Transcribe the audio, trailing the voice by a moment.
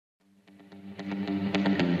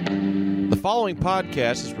The following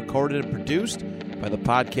podcast is recorded and produced by the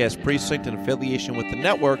Podcast Precinct in affiliation with the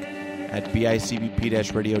network at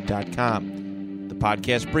bicbp-radio.com. The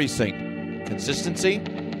Podcast Precinct. Consistency,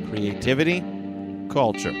 creativity,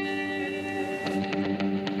 culture.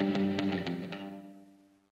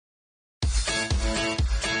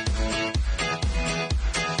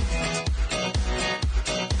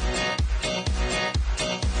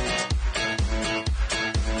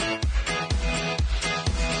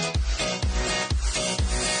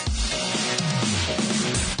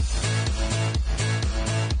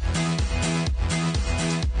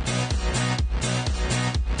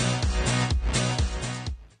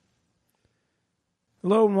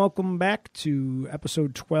 Hello and welcome back to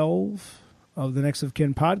episode 12 of the Next of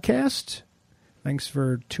Kin podcast. Thanks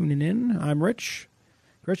for tuning in. I'm Rich.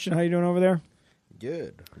 Christian, how you doing over there?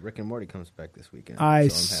 Good. Rick and Morty comes back this weekend. I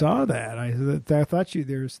so saw that. I thought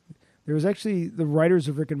there was actually the writers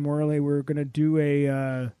of Rick and Morty were going to do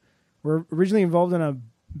were originally involved in a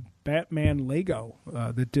Batman Lego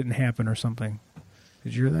that didn't happen or something.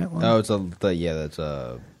 Did you hear that one? Oh, that's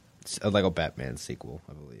a Lego Batman sequel,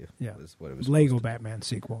 I believe. Yeah, was what it was. Lego Batman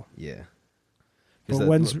sequel. Yeah. But The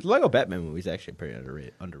when's Lego Batman movie is actually a pretty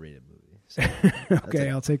underrated movie. So okay?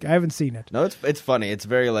 I'll take. I haven't seen it. No, it's funny. It's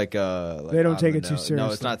very like they don't take it too seriously.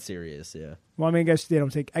 No, it's not serious. Yeah. Well, I mean, I guess they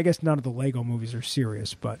don't take. I guess none of the Lego movies are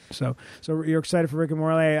serious, but so you're excited for Rick and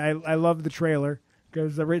Morty. I love the trailer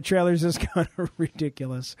because the trailer's just kind of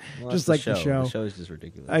ridiculous, Well, just like the show. The show is just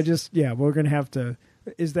ridiculous. We're gonna have to.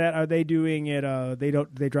 Are they doing it?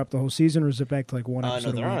 They drop the whole season, or is it back to like one episode?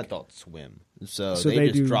 No, they're a on week? Adult Swim, so they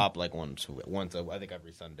just drop like once. I think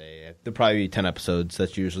every Sunday. There'll probably be 10 episodes.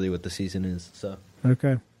 That's usually what the season is. So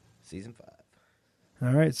okay, season 5.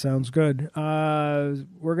 all right, sounds good.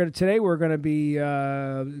 We're gonna be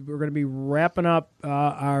wrapping up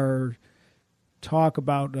our talk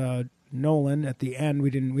about Nolan at the end.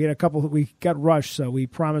 We had a couple. We got rushed, so we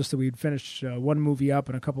promised that we'd finish one movie up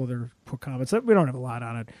and a couple other comments. We don't have a lot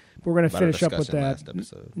on it. But we're going to finish up with that. Last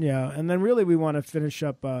episode. Yeah, and then really we want to finish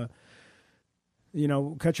up. Catch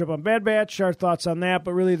up on Bad Batch. Our thoughts on that,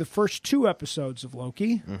 but really the first 2 episodes of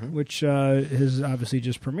Loki, which has obviously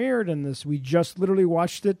just premiered, and we just literally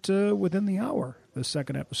watched it within the hour. The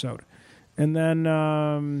second episode, and then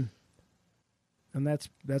and that's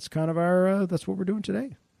kind of our that's what we're doing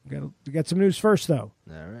today. We got some news first, though.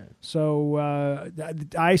 All right. So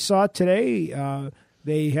I saw today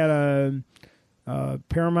they had a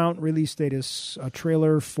Paramount released a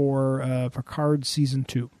trailer for Picard Season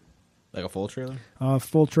 2. Like a full trailer?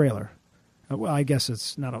 Full trailer. Well, I guess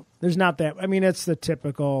it's not a... There's not that... I mean, it's the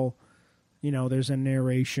typical... there's a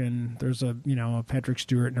narration. There's a Patrick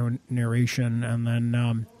Stewart narration. And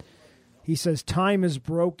then he says, time is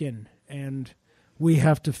broken and... we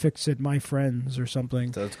have to fix it, my friends, or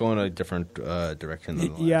something. So it's going a different direction than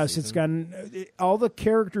the last yes, season. it's gotten... all the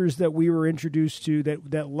characters that we were introduced to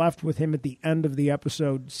that left with him at the end of the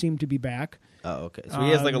episode seem to be back. Oh, okay. So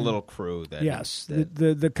he has like a little crew. Yes,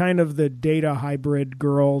 the kind of the Data hybrid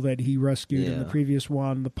girl that he rescued in the previous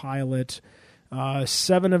one, the pilot.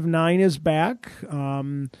 7 of 9 is back.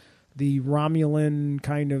 The Romulan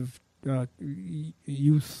kind of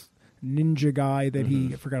youth... ninja guy that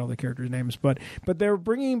I forgot all the characters' names, but they're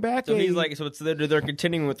bringing back. So he's like, so they're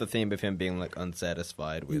continuing with the theme of him being like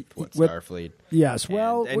unsatisfied with Starfleet. Yes,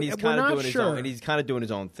 and he's kind of doing sure. his own, and he's kind of doing his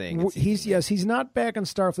own thing. He's not back in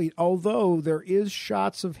Starfleet, although there is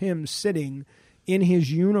shots of him sitting in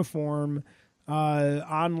his uniform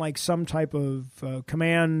on like some type of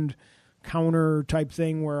command counter type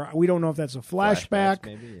thing where we don't know if that's a flashback.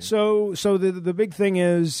 Maybe, yeah. So the big thing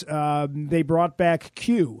is they brought back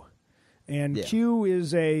Q. And Q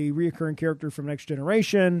is a reoccurring character from Next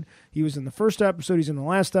Generation. He was in the first episode. He's in the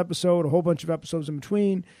last episode, a whole bunch of episodes in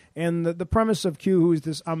between. And the premise of Q, who is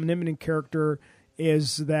this omnipotent character,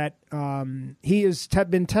 is that he has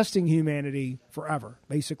been testing humanity forever,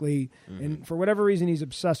 basically. And for whatever reason, he's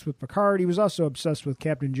obsessed with Picard. He was also obsessed with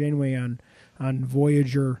Captain Janeway on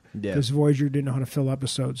Voyager, because Voyager didn't know how to fill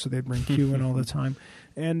episodes, so they'd bring Q in all the time.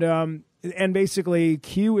 And basically,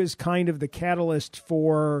 Q is kind of the catalyst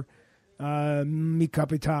for... mi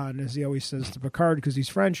capitan, as he always says to Picard because he's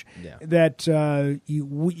French, that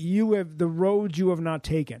you have the roads you have not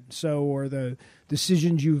taken, or the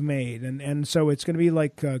decisions you've made, and so it's going to be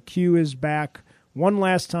like Q is back one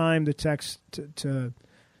last time to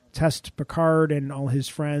test Picard and all his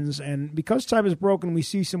friends, and because time is broken, we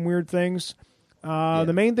see some weird things.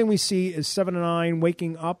 The main thing we see is 7 of 9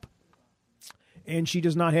 waking up, and she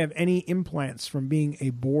does not have any implants from being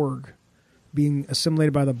a Borg. Being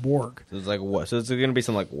assimilated by the Borg. So it's like what? So it's going to be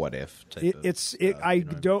some like what if type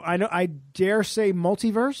I dare say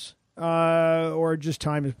multiverse. or just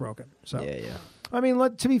time is broken. So yeah. I mean,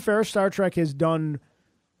 to be fair, Star Trek has done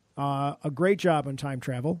a great job on time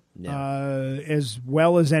travel, as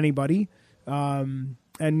well as anybody.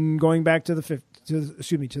 And going back to the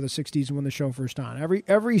 60s when the show first on,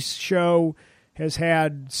 every show has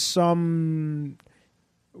had some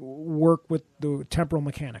work with the temporal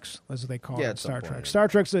mechanics, as they call it in Star Trek. Star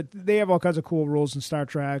Trek's they have all kinds of cool rules in Star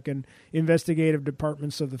Trek and investigative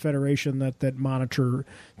departments of the Federation that monitor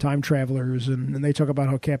time travelers, and they talk about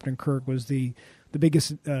how Captain Kirk was the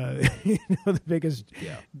biggest, the biggest,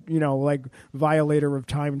 like violator of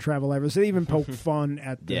time travel ever. So they even poke fun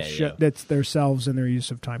at that's themselves and their use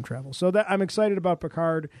of time travel. So that I'm excited about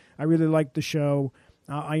Picard. I really liked the show.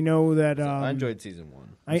 I know that I enjoyed season 1.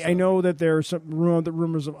 I know that there are some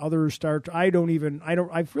rumors of other I've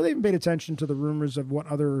really haven't paid attention to the rumors of what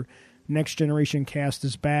other Next Generation cast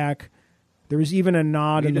is back. There was even a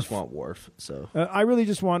nod. You just want Worf, so I really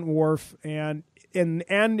just want Worf, and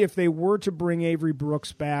if they were to bring Avery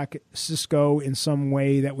Brooks back, Sisko in some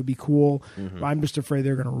way, that would be cool. Mm-hmm. I'm just afraid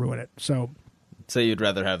they're going to ruin it. So you'd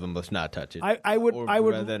rather have them just not touch it? I would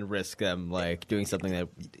rather than risk them like doing something that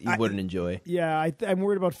you wouldn't enjoy. Yeah, I'm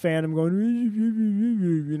worried about fandom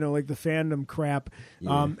going, like the fandom crap.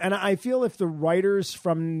 Yeah. And I feel if the writers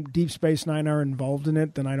from Deep Space Nine are involved in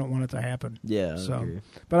it, then I don't want it to happen. Yeah,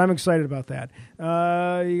 but I'm excited about that.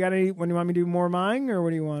 You got any? When you want me to do more of mine, or what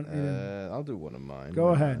do you want? I'll do one of mine. Go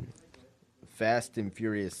ahead. Fast and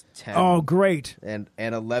Furious 10. Oh, great. And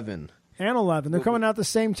 11. And 11. They're coming out the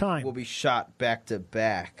same time. Will be shot back to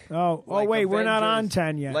back. Oh, wait, we're not on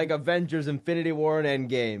 10 yet. Like Avengers, Infinity War, and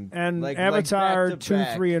Endgame. And Avatar 2,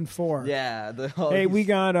 3, and 4. Yeah. Hey, we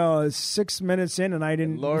got 6 minutes in, and I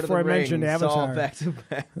didn't, before I mentioned Avatar. All back to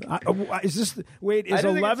back. Is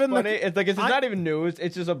 11? It's not even news.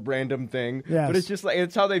 It's just a random thing. Yes. But it's just like,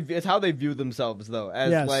 it's how they view themselves, though.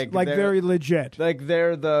 As like very legit. Like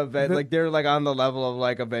they're they're like on the level of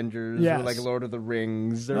like Avengers or like Lord of the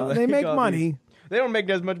Rings. Or they make money. They don't make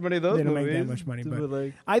as much money. They don't make that much money,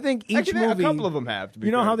 but I think each movie. A couple of them have.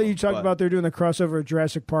 You know how you talked about they're doing the crossover at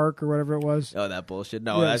Jurassic Park or whatever it was. Oh, that bullshit!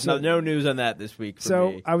 No, that's no news on that this week.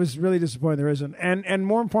 So I was really disappointed there isn't, and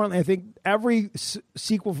more importantly, I think every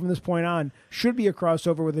sequel from this point on should be a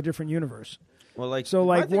crossover with a different universe. Well,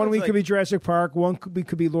 one week could be Jurassic Park, one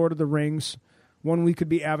could be Lord of the Rings, one week could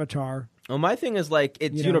be Avatar. Well, my thing is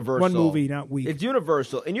it's Universal. One movie, not week. It's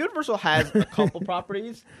Universal, and Universal has a couple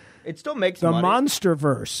properties. It still makes the money.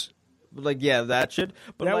 Monsterverse. That shit.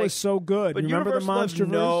 But that was so good. But remember the Monsterverse?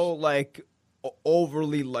 No,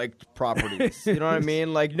 overly liked properties. You know what I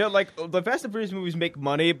mean? The Fast and Furious movies make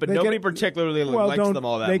money, but nobody particularly likes them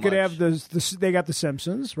all that much. They could have they got the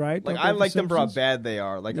Simpsons, right? I like them for how bad they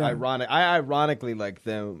are. I ironically like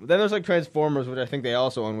them. Then there's Transformers, which I think they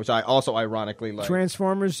also own, which I also ironically like.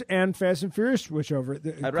 Transformers and Fast and Furious switch over.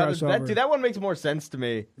 I'd rather that one makes more sense to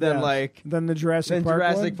me than the Jurassic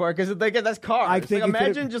Park because that's cars. I think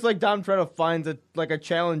imagine just Dom Toretto finds a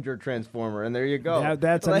Challenger Transformer, and there you go.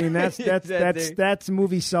 That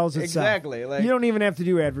movie sells itself. Exactly. You don't even have to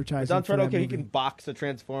do advertising. Don Toretto, he can box a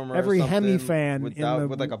Transformer. Every Hemi fan with in the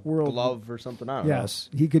with a world, glove or something. I don't know. Yes,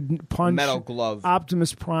 he could punch metal glove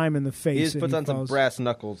Optimus Prime in the face. He just puts on some brass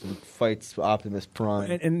knuckles and fights Optimus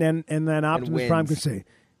Prime. And then Optimus Prime could say,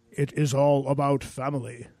 "It is all about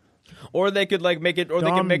family." Or they could make it, or they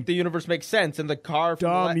could make the universe make sense. And the car,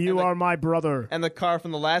 from you are my brother. And the car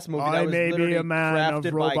from the last movie, I that was may be a man of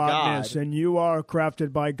robotness, God. And you are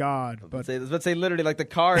crafted by God. But let's say literally, the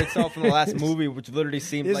car itself from the last movie, which literally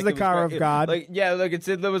seemed is like the car of God. It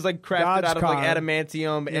was crafted God's out of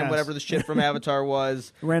adamantium and whatever the shit from Avatar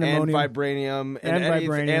was, and vibranium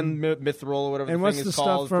and mithril or whatever the thing is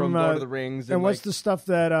called from Lord of the Rings. And what's the stuff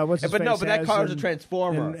that but that car was a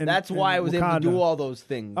transformer. That's why I was able to do all those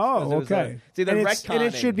things. Oh, okay. And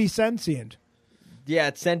it should be sentient. Yeah,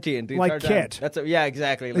 it's sentient. Like Kit.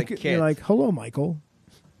 Exactly. Like Kit. You're like, hello, Michael.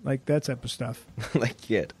 Like that type of stuff. Like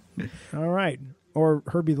Kit. All right. Or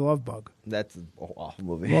Herbie the Love Bug. That's an awful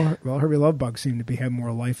movie. Well, Herbie the Love Bug seemed to have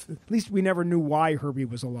more life. At least we never knew why Herbie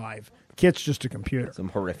was alive. Kit's just a computer. Some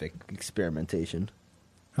horrific experimentation.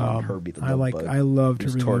 Herbie the Love Bug. I loved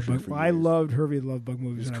Herbie the Love Bug. I loved Herbie the Love Bug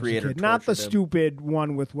movies when I was a kid. Not the stupid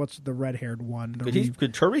one with what's the red-haired one.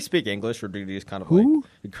 Could Herbie speak English, or did he just kind of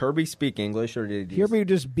did Herbie speak English, or did he? Herbie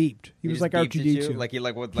just beeped. He was like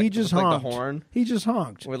R2-D2. He just honked. The horn. He just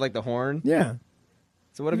honked with the horn. Yeah.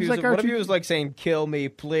 So what if he was saying "kill me,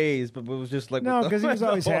 please"? But it was just no, because he was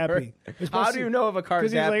always happy. How do you know if a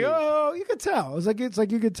car's happy? Because he's like, oh, you could tell. It's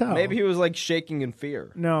like you could tell. Maybe he was shaking in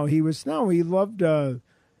fear. No, he was. No, he loved.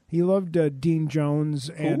 He loved Dean Jones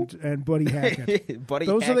and Buddy Hackett.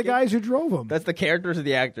 Those Hackett? Are the guys who drove him. That's the characers or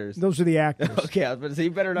the actors? Those are the actors. Okay, so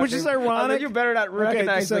you better not. Which is ironic. You better not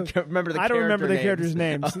recognize. Remember the. I don't remember the characters'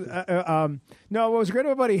 names. No, what was great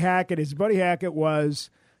about Buddy Hackett is Buddy Hackett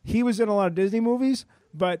he was in a lot of Disney movies,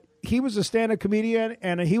 but he was a stand-up comedian,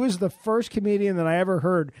 and he was the first comedian that I ever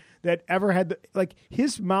heard that ever had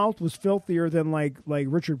his mouth was filthier than like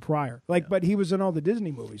Richard Pryor. But he was in all the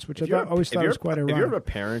Disney movies, which I always thought was quite ironic. If you're a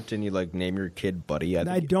parent and you name your kid Buddy,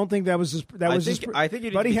 I don't think that was his. I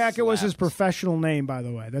think Buddy Hackett was his professional name, by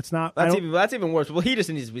the way. That's not. That's even worse. Well, he just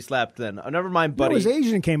needs to be slapped then. Never mind, Buddy. No, his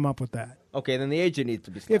agent came up with that. Okay, then the agent needs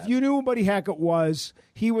to be slapped. If you knew who Buddy Hackett was,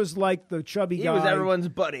 he was like the chubby guy. He was everyone's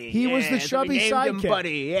buddy. He was the chubby sidekick.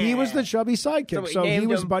 Buddy. Yeah. He was the chubby sidekick. So he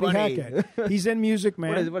was Buddy Hackett. He's in Music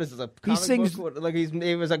Man. What is this? A comic he sings. Book?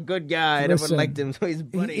 He was a good guy. And everyone liked him, so he's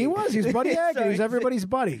Buddy. He was. He's Buddy Hackett. He's everybody's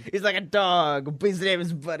buddy. He's like a dog. His name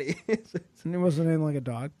is Buddy. He wasn't anything like a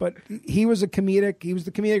dog, but he was the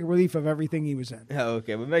comedic relief of everything he was in. Oh,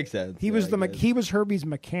 okay, well, makes sense. He was he was Herbie's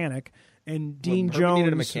mechanic. And Dean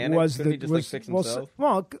Jones was fix himself?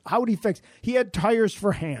 Well, how would he fix? He had tires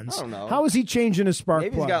for hands. I don't know. How is he changing his spark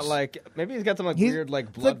maybe plugs? Maybe he's got some weird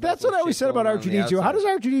blood. That's what I always said about R2-D2. How does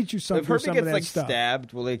R2-D2 suffer from some of that stuff? If Herbie gets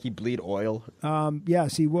stabbed, will he bleed oil?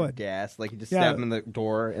 Yes, he would. Gas, he just stab him in the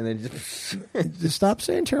door and then just stop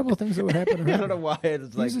saying terrible things that would happen to him. I don't know why.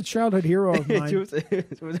 He's a childhood hero of mine.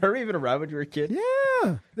 Was Herbie even around when you were a kid?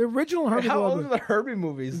 Yeah, the original Herbie. How old are the Herbie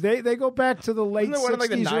movies? They go back to the late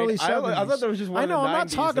 60s, early 70s. I thought there was just one. I'm not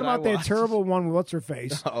talking about that terrible one with what's her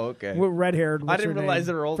face. Oh, okay. With red haired. I didn't realize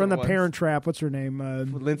they were older from the ones. Parent Trap. What's her name?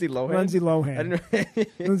 Lindsay Lohan. Lindsay Lohan.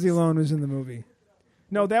 Lindsay Lohan was in the movie.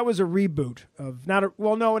 No, that was a reboot of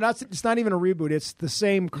it's not even a reboot. It's the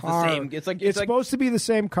same car. It's supposed to be the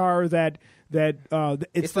same car that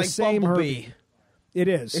it's the same Bumblebee. Herbie. It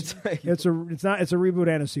is. It's a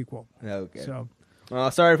reboot and a sequel. Okay. So. Well,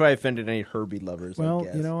 sorry if I offended any Herbie lovers. Well,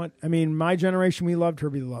 you know what? I mean, my generation, we loved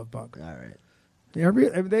Herbie the Love Bug. All right.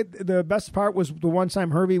 The best part was the one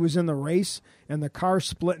time Herbie was in the race and the car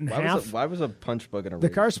split in half. Why was a punch bug in a race? The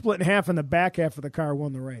car split in half and the back half of the car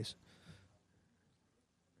won the race.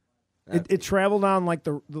 It traveled on one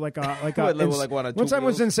time it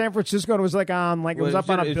was in San Francisco and it was it was up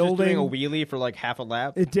on a building. It was doing a wheelie for half a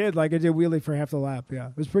lap? It did. It did wheelie for half the lap,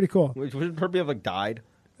 yeah. It was pretty cool. Would Herbie have died?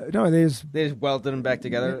 No, they just welded them back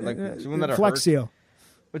together? Flex Seal.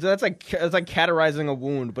 Which it's like cauterizing a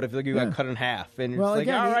wound, but if you got cut in half, and you're all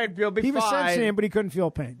right, you'll be fine. He was sensing, but he couldn't feel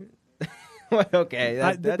pain. Okay,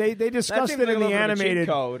 they discussed it in the animated.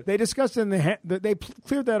 They discussed it in they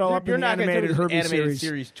cleared that all up in the animated Herbie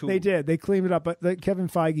series. Too. They did. They cleaned it up. But Kevin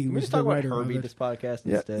Feige was the writer. Herbie this podcast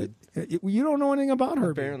instead. You don't know anything about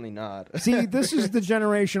Herbie. Apparently not. See, this is the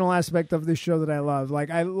generational aspect of this show that I love.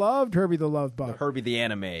 I loved Herbie the Love Bug. Herbie the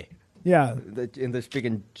anime. Yeah, in the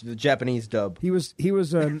speaking the Japanese dub. He was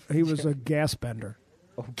a gas bender.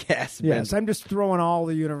 Oh, gas. Yes, I'm just throwing all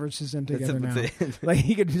the universes in together now.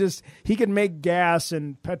 He could make gas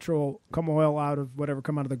and petrol oil out of whatever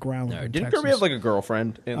come out of the ground. No, didn't Kirby have a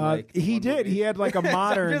girlfriend? He did. Movie? He had a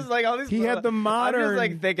modern. He had the modern. I'm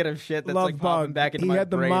just thinking of shit that's Love popping back into my brain. He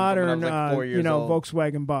had the modern, 4 years old.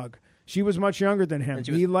 Volkswagen Bug. She was much younger than him.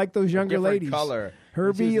 He liked those younger ladies. Color.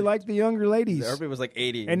 Herbie liked the younger ladies. Herbie was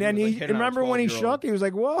 80. And then remember when he shook? He was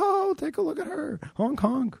like, "Whoa, take a look at her, honk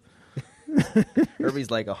honk." Herbie's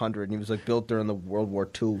 100, and he was built during the World War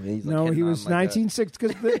II. And he's he was 1960.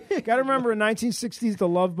 Because got to remember, in 1960s, the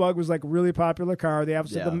Love Bug was a really popular car. The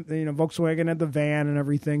Volkswagen had the van and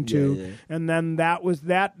everything too. Yeah. And then that was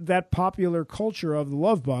that popular culture of the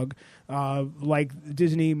Love Bug.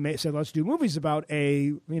 Disney said, let's do movies about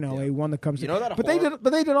a one that comes. But they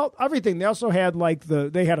did everything. They also had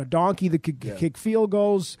they had a donkey that could kick field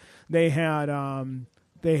goals. They had.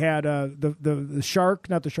 They had the shark,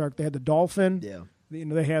 not the shark. They had the dolphin. Yeah.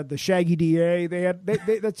 They had the Shaggy DA.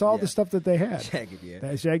 That's all the stuff that they had. Shaggy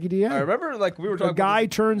DA. Shaggy DA. I remember we were talking. The guy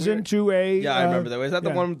turns into a. Yeah, I remember that. Is that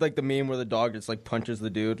the one with the meme where the dog just punches the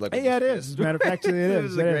dude? Yeah, it is. As a matter of fact, it is. It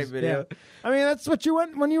was a great video. Yeah. I mean, that's what you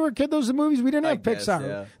went when you were a kid. Those are the movies. We didn't have Pixar.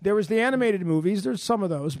 Yeah. There was the animated movies. There's some of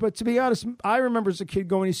those, but to be honest, I remember as a kid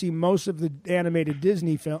going to see most of the animated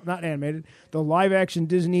Disney film, not animated, the live action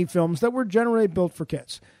Disney films that were generally built for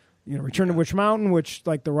kids. Return to Witch Mountain, which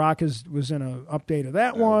The Rock was in an update of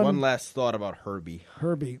that one. One last thought about Herbie.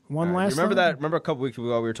 Remember that? Remember a couple weeks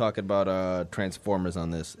ago we were talking about Transformers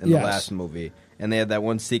on this in the last movie, and they had that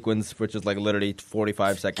one sequence which is literally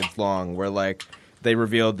 45 seconds long, where they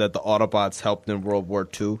revealed that the Autobots helped in World War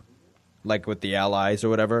II, with the Allies or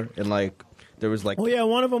whatever, and There was like,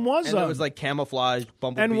 one of them was. And there was like camouflage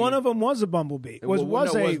Bumblebee, and one of them was a Bumblebee. Was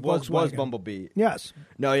Bumblebee? Yes.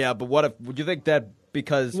 No, yeah, but would you think that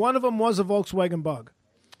because one of them was a Volkswagen Bug?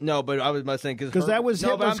 No, but I was saying because that was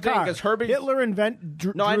Hitler's car. Herbie, Hitler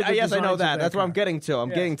yes, I know that. That's what I'm getting to. I'm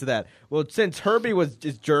getting to that. Well, since Herbie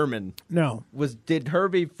is German, did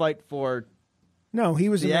Herbie fight for? No, he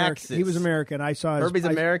was American. Axis? He was American. I saw Herbie's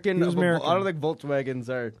American. He was American. I don't think Volkswagens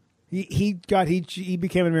are. He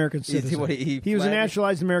became an American citizen. He was a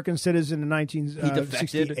naturalized American citizen in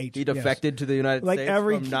 1968. He defected to the United States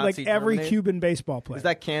from Nazi every Germany? Cuban baseball player. Is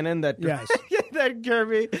that canon? That yes. that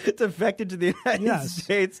Kirby defected to the United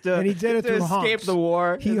States and he did it to escape the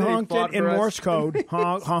war. He honked it in Morse code.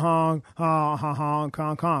 Honk, honk, honk, honk,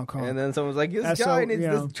 honk, honk. And then someone was like, "This guy needs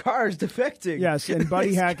this charge defecting." Yes, and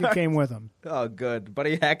Buddy Hackett came with him. Oh, good.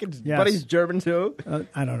 Buddy Hackett. Yes. Buddy's German too.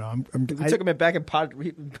 I don't know. We took him back in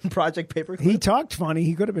Project Paperclip. He talked funny.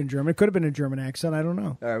 He could have been German. It could have been a German accent. I don't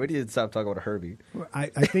know. All right, we need to stop talking about Herbie. I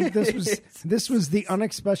think this was the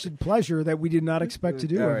unexpected pleasure that we did not expect to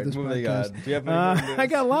do. All right, this moving on. Do you have I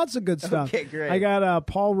got lots of good stuff. Okay, great. I got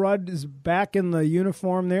Paul Rudd is back in the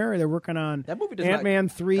uniform there. They're working on Ant-Man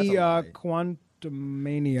 3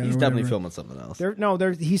 Quantumania. He's definitely filming something else.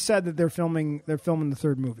 He said that they're filming the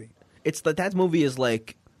third movie. That movie is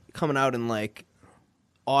like coming out in like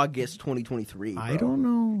August 2023. Bro. I don't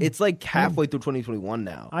know. It's like halfway through 2021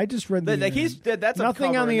 now. I just read the that's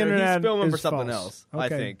nothing on the internet. He's filming is for something false. else. Okay. I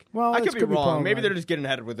think. Well, I could be wrong. Maybe right. they're just getting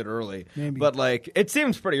ahead with it early. Maybe. But like, it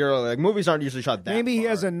seems pretty early. Like movies aren't usually shot that. Maybe he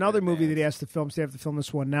has another movie that he has to film. So they have to film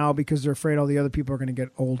this one now because they're afraid all the other people are going to get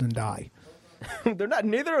old and die. They're not.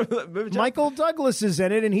 Neither of them. Michael Douglas is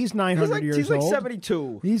in it, and he's 900 years old. He's like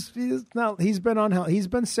 72. He's been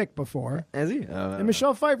sick before. Has he? And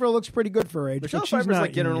Michelle Pfeiffer looks pretty good for her age. Michelle Pfeiffer's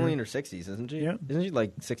like generally in her 60s, isn't she? Yeah. Isn't she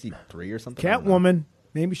like 63 or something? Catwoman.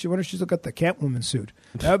 Maybe what if she's look at the Catwoman suit?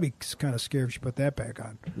 That would be kind of scary if she put that back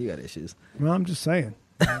on. You got issues. Well, I'm just saying.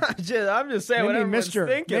 I'm just saying what everyone's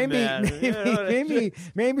thinking, maybe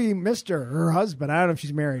Mr. her husband. I don't know if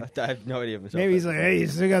she's married. I have no idea. Maybe he's like, hey, you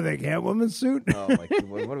still got the Catwoman suit? Oh my God.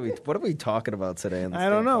 What are we talking about today? I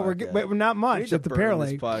don't know. We're not much.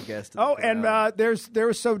 Apparently, this podcast. There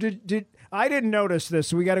was I didn't notice this,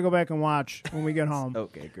 so we got to go back and watch when we get home.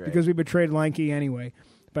 Okay, great. Because we betrayed Lanky anyway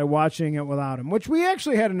by watching it without him, which we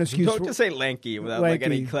actually had an excuse for. Don't just say lanky without like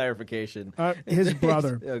any clarification. His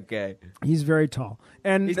brother. Okay. He's very tall.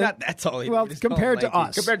 And he's not that tall either. Well, compared to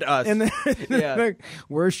us. And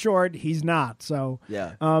we're short, he's not. So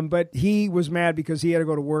yeah. But he was mad because he had to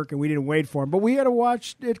go to work and we didn't wait for him. But we had to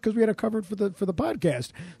watch it because we had it covered for the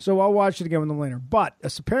podcast. So I'll watch it again with him later. But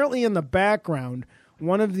apparently in the background,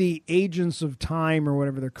 one of the agents of time or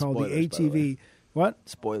whatever they're called, Spoilers, the ATV. What?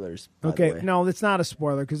 Spoilers. Okay, no, it's not a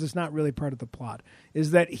spoiler because it's not really part of the plot.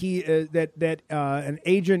 Is that an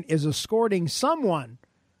agent is escorting someone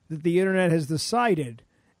that the internet has decided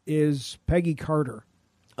is Peggy Carter.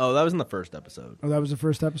 Oh, that was in the first episode. Oh, that was the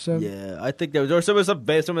first episode? Yeah, I think there was someone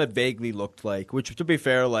that vaguely looked like, which to be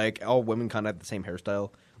fair, like all women kind of have the same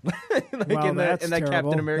hairstyle. In that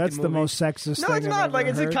Captain America movie. The most sexist thing. No, it's not. Like,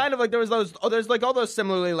 it's kind of like there was those. Oh, there's like all those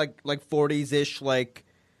similarly like 40s ish like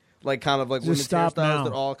kind of like women's hairstyles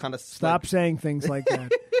that all kind of stop saying things like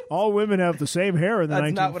that. All women have the same hair in the 1940s.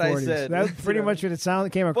 That's not what I said. That's pretty much what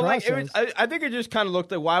it came across as. I think it just kind of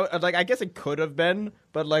looked like why. Like I guess it could have been,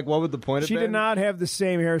 but like what would the point have been? She did not have the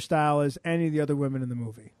same hairstyle as any of the other women in the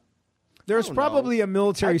movie. There's probably a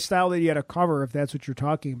military style that you had to cover if that's what you're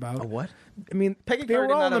talking about. A what? I mean, Peggy they were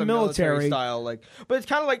all in the military style, like, but it's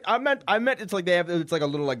kind of like I meant it's like it's like a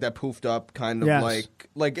little like that poofed up kind of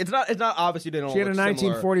like it's not obviously they don't. She had a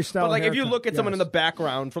 1940s style, but like haircut. If you look at someone in the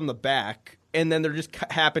background from the back. And then they just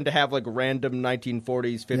happen to have like random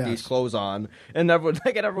 1940s, 50s clothes on, and everyone's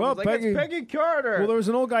like, it's Peggy Carter. Well, there was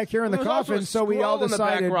an old guy carrying the coffin, so we all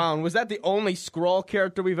decided. In the background. Was that the only Skrull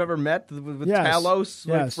character we've ever met with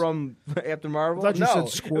Talos from Captain Marvel? I thought you said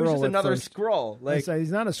squirrel. It was just another Skrull. Like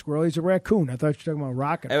he's not a squirrel; he's a raccoon. I thought you were talking about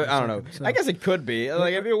Rocket. I don't know. So. I guess it could be.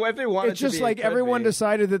 Like if they wanted, it's just like everyone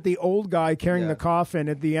decided that the old guy carrying the coffin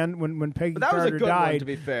at the end when Peggy Carter died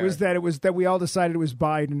was that we all decided it was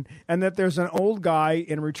Biden, and that there's an old guy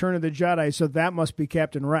in Return of the Jedi, so that must be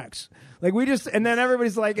Captain Rex. Like and then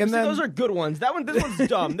everybody's like, and then those are good ones. This one's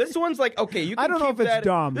dumb. This one's like, okay, you can I don't know if it's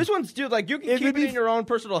dumb. This one's like you can keep it in your own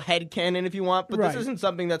personal headcanon if you want, but this isn't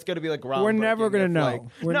something that's going to be like groundbreaking. We're never going to know.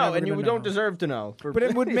 And you don't deserve to know. But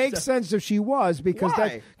it would make sense if she was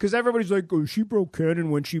because everybody's like, oh, she broke canon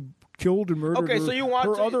when she killed and murdered her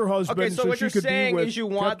other husband. Okay, so what you're saying is you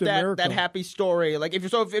want that happy story. Like if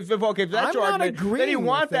that's your argument, then you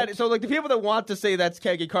want that. So like the people that want to say that's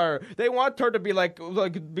Peggy Carter, they want her to be like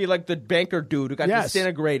the banker dude who got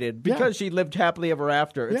disintegrated because she lived happily ever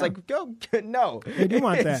after. It's like no, they do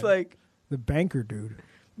want that. It's like the banker dude.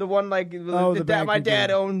 The one my dad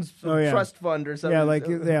owns a trust fund or something.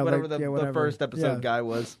 Whatever the first episode guy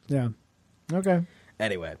was. Yeah. Okay.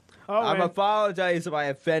 Anyway, I apologize if I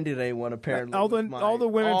offended anyone. Apparently, all the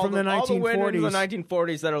women from the 1940s, all the women from the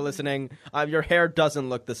 1940s that are listening, your hair doesn't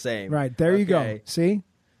look the same. Right there, you go. See,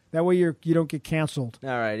 that way you don't get canceled. All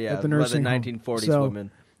right, yeah, at the nursing home. 1940s women.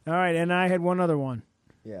 All right, and I had one other one.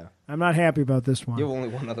 Yeah, I'm not happy about this one. You have only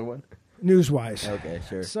one other one. News-wise. Okay,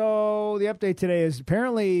 sure. So the update today is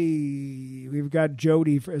apparently we've got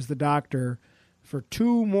Jodie as the doctor for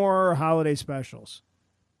 2 more holiday specials.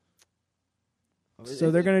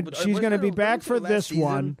 So she's gonna be back for this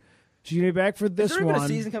one. She's gonna be back for this one. Is there a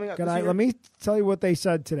season coming up this year? Let me tell you what they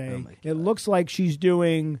said today. It looks like she's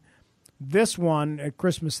doing this one at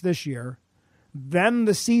Christmas this year. Then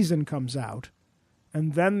the season comes out.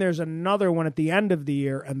 And then there's another one at the end of the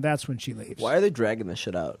year, and that's when she leaves. Why are they dragging this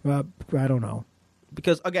shit out? I don't know.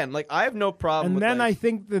 Because, again, I have no problem with then I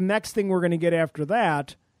think the next thing we're going to get after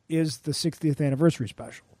that is the 60th anniversary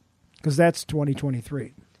special. Because that's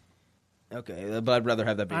 2023. Okay, but I'd rather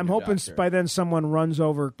have that be I'm hoping by then someone runs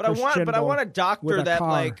over But I want a doctor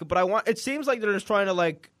that, it seems like they're just trying to,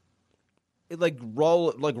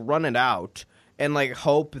 run it out and,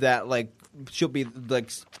 hope that, she'll be,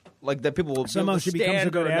 that people will somehow she becomes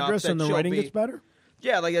a good actress and the writing gets better.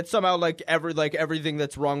 Yeah, that somehow everything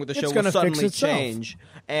that's wrong with the show will suddenly change,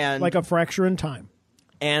 and like a fracture in time,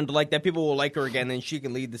 and that people will like her again, and she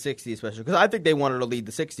can lead the 60th special. Because I think they want her to lead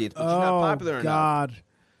the 60th, but she's not popular enough. God.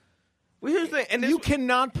 Well, here's the thing, and you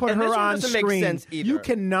cannot put her on screen. You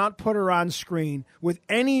cannot put her on screen with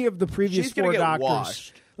any of the previous 4 doctors.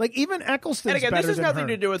 Washed. Even Eccleston's better than her. And again, this has nothing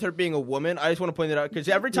to do with her being a woman. I just want to point it out, because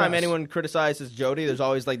every time anyone criticizes Jodie, there's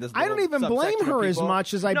always this I don't even blame her as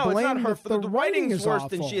much as I blame her. The writing is worse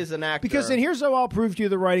awful. than she is an actor. And here's how I'll prove to you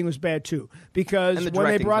the writing was bad, too. Because and the when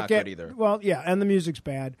they brought not good either. Well, yeah, and the music's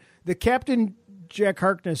bad. The Captain Jack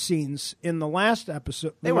Harkness scenes in the last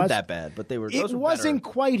episode... They weren't that bad, but they were... It wasn't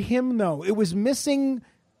quite him, though. It was missing...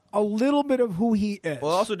 a little bit of who he is.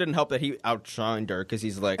 Well, it also didn't help that he outshined her because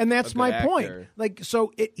he's and that's my actor. point.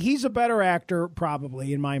 He's a better actor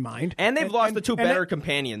probably in my mind. And they've lost the 2 better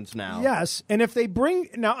companions now. Yes, and if they bring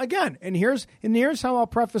now again, and here's how I'll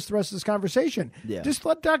preface the rest of this conversation. Yeah. Just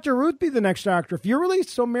let Dr. Ruth be the next doctor. If you're really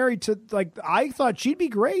so married to I thought she'd be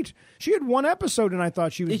great. She had 1 episode, and I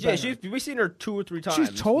thought she was. Yeah, we've seen her 2 or 3 times.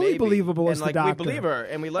 She's totally believable as the doctor. We believe her,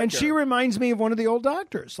 and we like her. And she reminds me of one of the old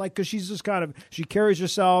doctors, because she's just she carries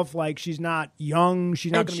herself like she's not young.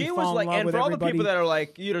 She's not going to be falling in love with everybody. And for all the people that are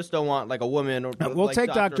you just don't want a woman or we'll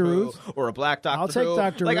take Dr. Ruth or a black Dr. I'll take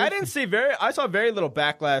Dr. Ruth. I saw very little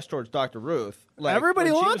backlash towards Dr. Ruth. Everybody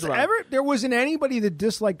loves there wasn't anybody that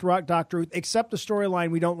disliked Dr. Ruth except the storyline.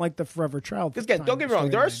 We don't like the Forever Child. Because don't get me wrong,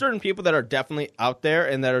 there are certain people that are definitely out there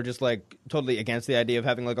and that are just totally against the idea of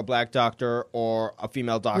having a black doctor or a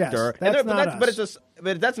female doctor. Yes,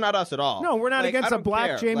 but that's not us at all. No, we're not against a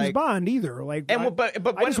black James Bond either.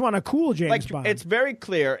 But I just want a cool James Bond. It's very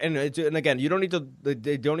clear, and again, you don't need to.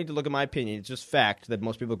 They don't need to look at my opinion. It's just fact that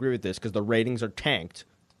most people agree with this because the ratings are tanked.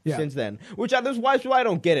 Yeah. Since then, that's why I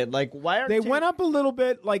don't get it. Why aren't they went up a little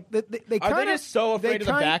bit? They kind of just so afraid of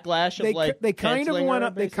the backlash of they kind of went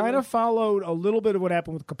up. Basically? They kind of followed a little bit of what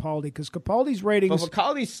happened with Capaldi because Capaldi's ratings. But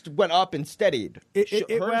Capaldi went up and steadied. They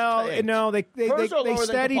steadied,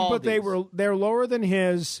 but they're lower than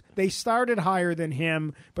his. They started higher than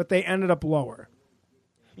him, but they ended up lower.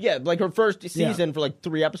 Yeah, her first season for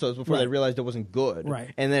 3 episodes before they realized it wasn't good.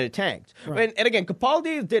 Right. And then it tanked. Right. And again,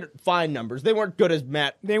 Capaldi did fine numbers. They weren't good as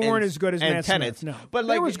Matt. They weren't as good as Matt Tennant. Smith, no. But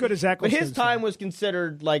they were as good as Eccleston. But his time was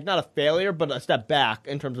considered not a failure, but a step back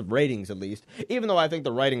in terms of ratings at least. Even though I think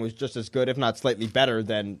the writing was just as good, if not slightly better,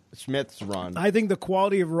 than Smith's run. I think the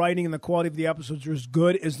quality of writing and the quality of the episodes were as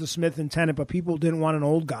good as the Smith and Tennant, but people didn't want an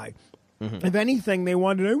old guy. Mm-hmm. If anything, I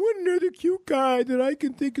want another cute guy that I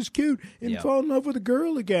can think is cute and fall in love with a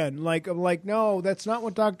girl again. No, that's not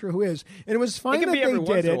what Doctor Who is. And it was fine that they did it. It can be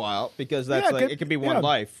every once in a while because it could be one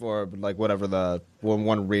life or whatever the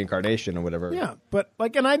one reincarnation or whatever. Yeah, but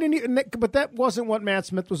and I didn't even. But that wasn't what Matt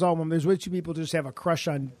Smith was all about. There's way too people just have a crush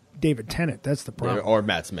on David Tennant. That's the problem. Or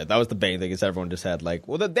Matt Smith. That was the main thing. Is everyone just had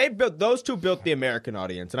those two built the American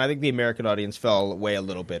audience, and I think the American audience fell away a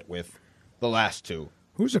little bit with the last 2.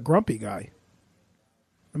 Who's a grumpy guy?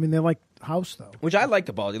 I mean, they like House, though. Which I like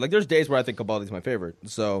Capaldi. Like, there's days where I think Capaldi's my favorite.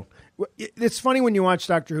 So it's funny when you watch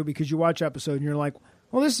Doctor Who because you watch episode and you're like,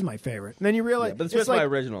 well, this is my favorite. And then you realize but it's like, my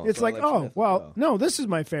original. It's so like, no, this is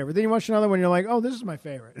my favorite. Then you watch another one, and you're like, oh, this is my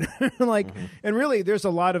favorite. And really, there's a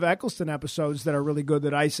lot of Eccleston episodes that are really good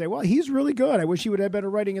that I say, well, he's really good. I wish he would have better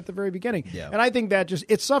writing at the very beginning. Yeah. And I think that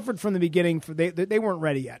it suffered from the beginning. They weren't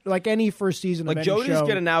ready yet. Like any first season of any show. Like Jodie's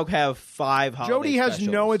going to now have 5 holiday Jodie has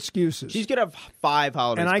specials. no excuses. She's going to have 5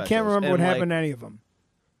 holiday specials. And I can't remember what happened to any of them.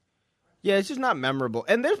 Yeah, it's just not memorable.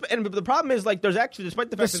 And the problem is, like, there's actually,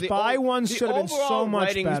 despite the fact that the spy ones should have been so much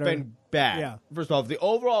writing better. has been bad. Yeah. First off, the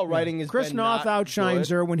overall writing has Chris been Noth not outshines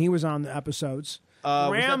good. her when he was on the episodes.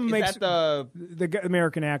 Graham makes the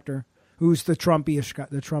American actor who's the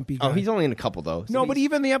Trumpy guy. Oh, he's only in a couple though. So no, but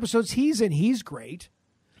even the episodes he's in, he's great.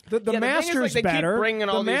 The Master's they better. Keep bringing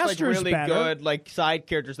all the these Master's really better. good like side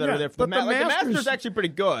characters that are there. But the Master's actually pretty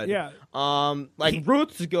good. Yeah. Like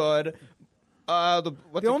Ruth's good. The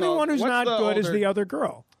only one who's not good is the other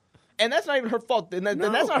girl. And that's not even her fault. And that's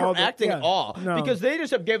not her acting at all. No. Because they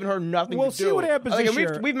just have given her nothing to do. We'll see what happens this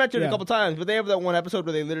year. We've mentioned it a couple times, but they have that one episode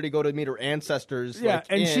where they literally go to meet her ancestors. Yeah,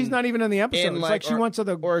 and she's not even in the episode. It's like she went to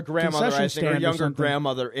the or a grandmother, I think, or younger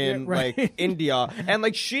grandmother in right. like India. And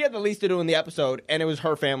like she had the least to do in the episode, and it was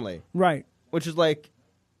her family. Right. Which is like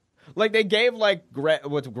they gave like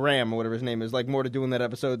what's Graham or whatever his name is like more to do in that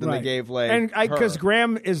episode than they gave like and because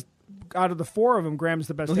Graham is out of the 4 of them, Graham's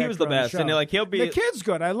the best. Well, he was the best, and like he'll be the kid's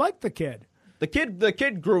good. I like the kid. The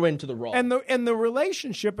kid grew into the role, and the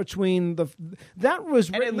relationship between that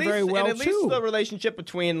was written very well too. And at least the relationship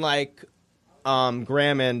between like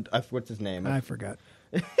Graham and what's his name? I forgot.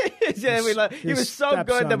 He was so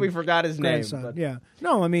good that we forgot his name. But, yeah,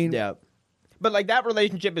 no, I mean, yeah. But like that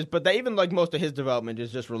relationship is, but even like most of his development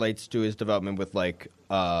just relates to his development with like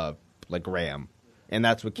Graham, and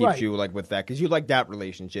that's what keeps you like with that because you like that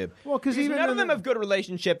relationship. Well, because even none of them have good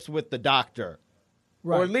relationships with the Doctor,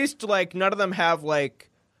 or at least like none of them have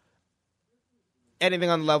like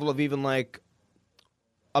anything on the level of even like.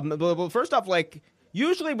 Well, first off, like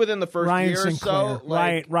usually within the first Ryan year Sinclair. or so,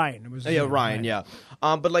 like, Ryan. It was Ryan. Yeah,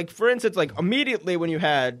 but like for instance, like immediately when you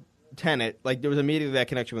had Tennant, like there was immediately that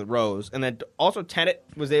connection with Rose, and then also Tennant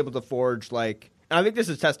was able to forge like, and I think this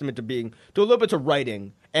is testament to a little bit to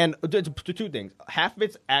writing and to 2 things. Half of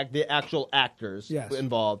it's the actual actors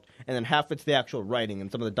involved, and then half it's the actual writing and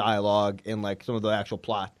some of the dialogue and like some of the actual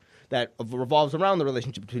plot that revolves around the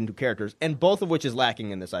relationship between 2 characters, and both of which is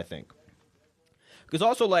lacking in this, I think. Because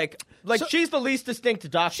also like so, she's the least distinct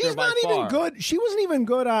Doctor. She's not even good. She wasn't even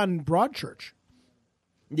good on Broadchurch.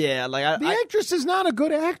 Yeah, like the actress is not a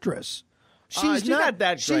good actress. She's not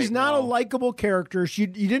that great. She's not a likable character. You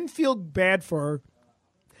didn't feel bad for her.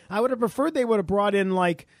 I would have preferred they would have brought in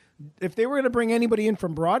like if they were going to bring anybody in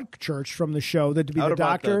from Broadchurch from the show that to be the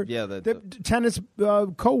Doctor. The Tennant's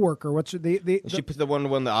co-worker. What's she was the one who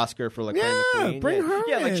won the Oscar for like playing the Queen. Bring her.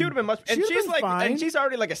 Yeah, like she would have been much. And she's like, fine. And she's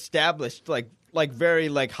already like established like very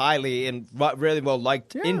like highly and really well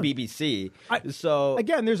liked in BBC. So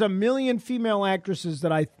again, there's a million female actresses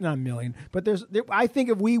that not a million, but I think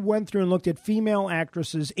if we went through and looked at female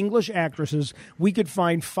actresses, English actresses, we could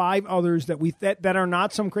find 5 others that are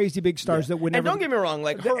not some crazy big stars that would never. And don't get me wrong,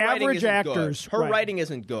 like her writing isn't actors, good. Her writing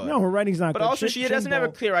isn't good. No, her writing's not but good. But also she doesn't have a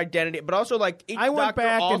clear identity. But also like each Doctor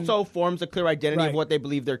also forms a clear identity of what they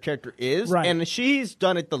believe their character is. Right. And she's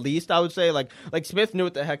done it the least, I would say. Like Smith knew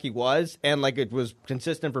what the heck he was, and like it was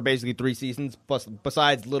consistent for basically 3 seasons,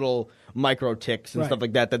 besides little micro ticks and stuff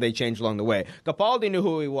like that they changed along the way. Capaldi knew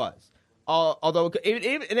who he was. Although,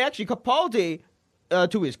 and actually Capaldi,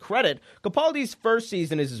 to his credit, Capaldi's first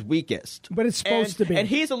season is his weakest. But it's supposed to be. And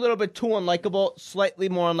he's a little bit too unlikable, slightly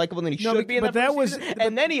more unlikable than he should be in that first season.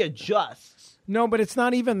 And then he adjusts. No, but it's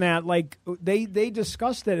not even that. Like they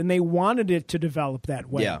discussed it, and they wanted it to develop that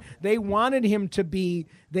way. Yeah. They wanted him to be.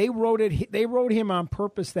 They wrote him on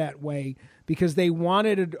purpose that way because they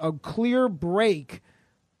wanted a clear break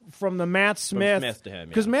from the Matt Smith.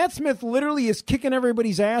 Because Matt Smith literally is kicking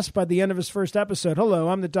everybody's ass by the end of his first episode. Hello,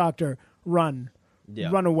 I'm the Doctor. Run. Yeah.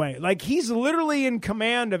 Run away. Like he's literally in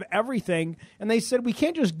command of everything. And they said we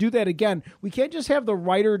can't just do that again. We can't just have the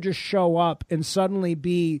writer just show up and suddenly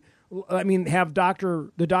have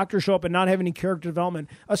the Doctor show up and not have any character development,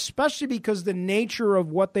 especially because the nature of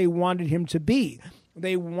what they wanted him to be.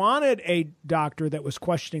 They wanted a Doctor that was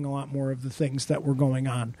questioning a lot more of the things that were going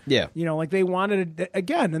on. Yeah. Like they wanted it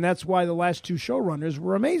again, and that's why the last 2 showrunners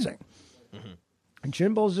were amazing. Mm-hmm. And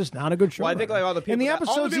Chinbul's just not a good showrunner. Well, I think like all the people and the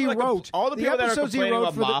episodes he wrote, all the people that are complaining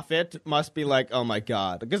about Moffat must be like, oh my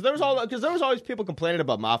god, because there was always people complaining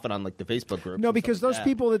about Moffat on like the Facebook group. No, because those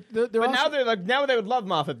people that they're but also, now they would love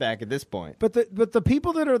Moffat back at this point. But the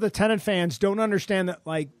people that are the Tenet fans don't understand that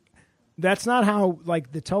like that's not how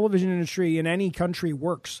like the television industry in any country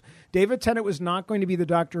works. David Tennant was not going to be the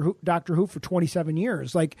Doctor Who for 27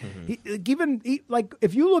 years. Like, like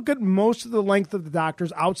if you look at most of the length of the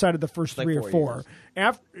Doctors outside of the first like 3 or 4,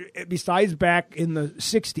 besides back in the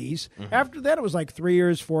 60s, after that it was like 3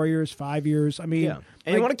 years, 4 years, 5 years. I mean, and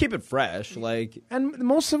like, you want to keep it fresh, like, and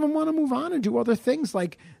most of them want to move on and do other things.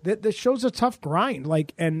 Like that shows a tough grind.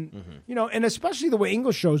 Like, and you know, and especially the way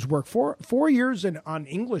English shows work. 4 years on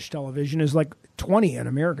English television is like 20 on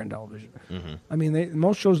American television. I mean,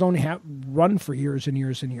 most shows don't run for years and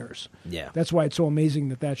years and years. Yeah, that's why it's so amazing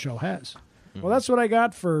that show has. Well, that's what I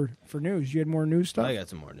got for news. You had more news stuff? I got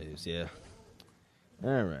some more news. Yeah.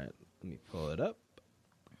 All right, let me pull it up.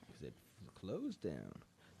 It closed down.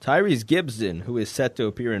 Tyrese Gibson, who is set to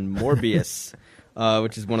appear in Morbius,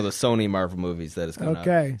 which is one of the Sony Marvel movies that is coming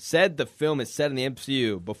out, said the film is set in the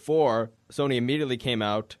MCU before Sony immediately came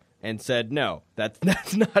out and said, no,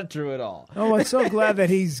 that's not true at all. Oh, I'm so glad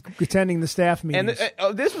that he's attending the staff meetings.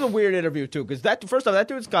 And this was a weird interview, too, because first off, that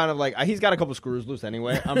dude's kind of like, he's got a couple screws loose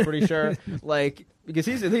anyway, I'm pretty sure. Like, because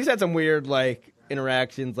he's had some weird, like,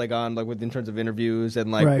 interactions, like, in terms of interviews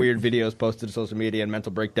and, like, weird videos posted to social media and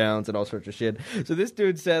mental breakdowns and all sorts of shit. So this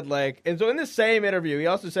dude said, like, and so in this same interview, he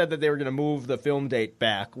also said that they were going to move the film date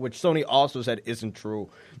back, which Sony also said isn't true.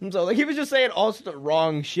 And so, like, he was just saying all the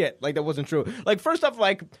wrong shit, like, that wasn't true. Like, first off,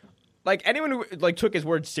 like anyone who like took his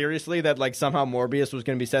words seriously that like somehow Morbius was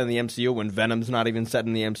going to be set in the MCU when Venom's not even set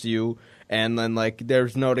in the MCU, and then like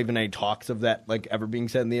there's not even any talks of that like ever being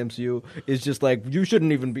set in the MCU, is just like you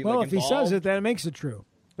shouldn't even be. Well, like, if he says it, then it makes it true.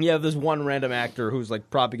 Yeah, there's one random actor who's like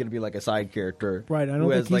probably going to be like a side character, right? I don't who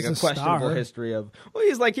think has he's like a questionable history of. Well,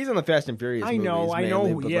 he's in the Fast and Furious. I know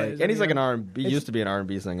movies, who he is. And he's like an R&B. He used to be an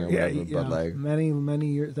R&B singer, but like many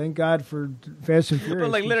years. Thank God for Fast and Furious. But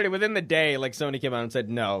like literally within the day, like Sony came out and said,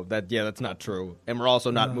 no, that's not true, and we're also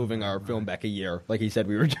not moving our film back a year, like he said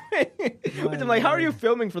we were doing. Which I'm like, how are you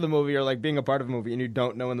filming for the movie or like being a part of a movie and you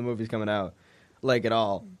don't know when the movie's coming out, like at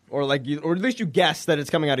all, or like or at least you guess that it's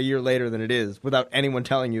coming out a year later than it is without anyone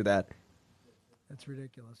telling you that. That's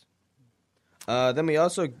ridiculous. Then we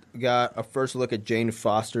also got a first look at Jane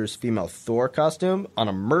Foster's female Thor costume on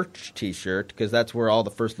a merch T-shirt, because that's where all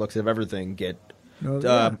the first looks of everything get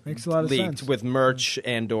makes a lot of leaked sense. with merch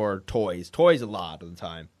and or toys. Toys a lot of the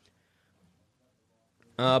time.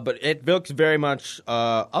 But it looks very much.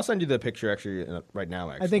 I'll send you the picture actually right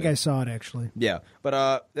now. Actually, I think I saw it actually. Yeah,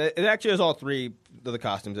 but it actually has all three of the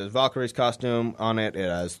costumes. It has Valkyrie's costume on it. It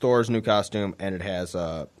has Thor's new costume, and it has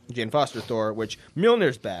Jane Foster Thor, which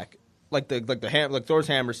Mjolnir's back. Like Thor's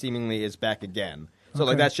hammer seemingly is back again. So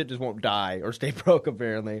like that shit just won't die or stay broke.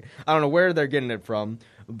 Apparently, I don't know where they're getting it from,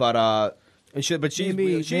 but she's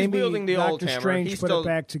wielding the old hammer. Strange put it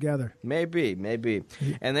back together. Maybe.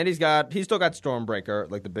 And then he's still got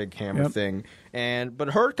Stormbreaker, like the big hammer thing. But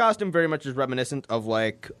her costume very much is reminiscent of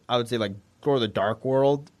like I would say like Thor: The Dark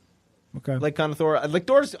World. Okay. Like kind of Thor. Like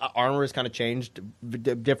Thor's armor has kind of changed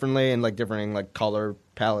differently and like different like color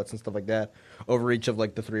palettes and stuff like that over each of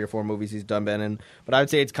like the 3 or 4 movies he's been in. But I would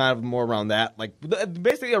say it's kind of more around that, like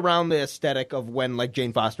basically around the aesthetic of when like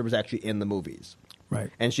Jane Foster was actually in the movies. Right.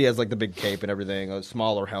 And she has like the big cape and everything, a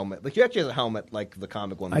smaller helmet. Like she actually has a helmet like the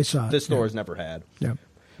comic one. I saw it. This Thor's never had. Yeah.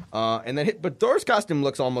 But Thor's costume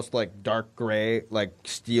looks almost like dark gray, like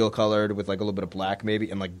steel colored with like a little bit of black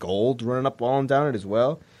maybe, and like gold running up all and down it as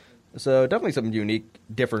well. So definitely some unique,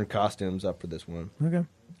 different costumes up for this one. Okay.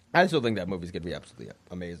 I still think that movie's going to be absolutely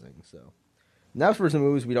amazing. So now for some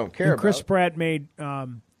movies we don't care about. Chris Pratt made.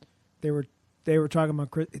 They were talking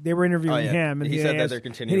about. They were interviewing him, and he said that they're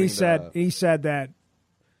continuing. And he said that.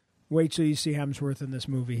 Wait till you see Hemsworth in this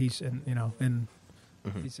movie. He said,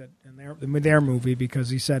 he said in their movie, because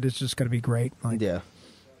he said it's just going to be great. Like, yeah.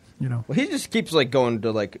 Well, he just keeps like going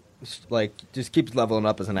to like just keeps leveling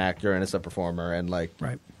up as an actor and as a performer and like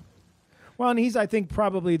right. Well, and he's I think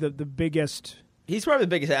probably the biggest. He's probably the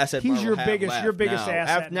biggest asset. He's your biggest now.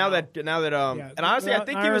 asset now that and honestly, I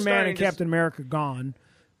think Iron he was Man and Captain America gone.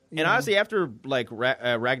 And honestly, after like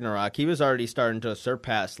Ragnarok, he was already starting to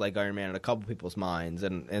surpass like Iron Man in a couple people's minds,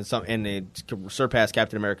 and surpass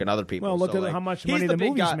Captain America and other people. Well, look at how much money the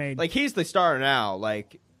movie's made. Like he's the star now.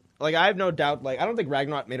 Like I have no doubt. Like I don't think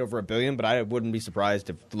Ragnarok made over $1 billion, but I wouldn't be surprised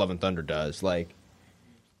if Love and Thunder does. Like.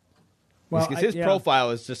 Well, because his profile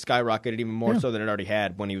has just skyrocketed even more so than it already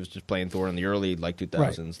had when he was just playing Thor in the early like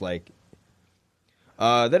 2000s. Right.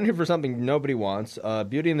 Then here for something nobody wants.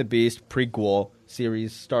 Beauty and the Beast prequel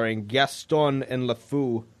series starring Gaston and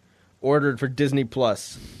LeFou, ordered for Disney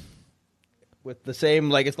Plus. With the same,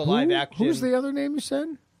 like, it's the live action. Who's the other name you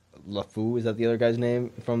said? LeFou, is that the other guy's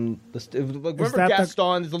name from the? Remember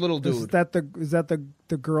Gaston is the little dude. Is that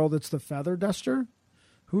the girl that's the feather duster?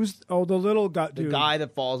 Who's the little dude? The guy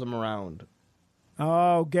that follows him around.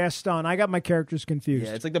 Oh, Gaston. I got my characters confused.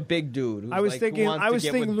 Yeah, it's like the big dude. I was thinking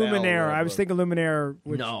Luminaire. I was thinking Luminaire.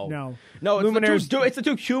 No. It's the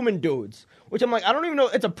two human dudes. Which I'm like, I don't even know.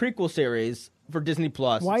 It's a prequel series for Disney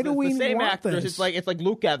Plus. Why do we want the same actors? It's like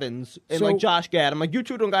Luke Evans and like Josh Gad. I'm like, you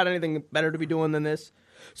two don't got anything better to be doing than this.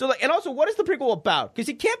 So like, and also, what is the prequel about? Because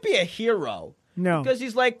he can't be a hero. No, because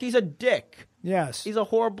he's a dick. Yes, he's a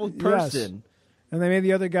horrible person. Yes. And they made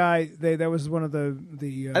the other guy. That was one of the.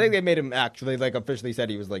 I think they made him actually like officially said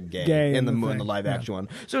he was like gay in the live action one.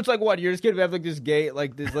 So it's like what you're just gonna have like this gay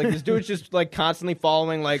this dude's just like constantly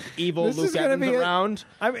following like evil Luke Evans around.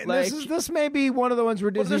 I mean, this may be one of the ones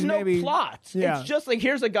where Disney there's no plot. Yeah. It's just like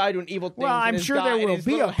here's a guy doing evil things. Well, I'm sure there will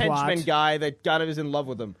be a plot. Henchman guy that kind of is in love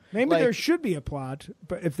with him. Maybe there should be a plot,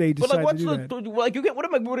 but if they decide to do that, like you get what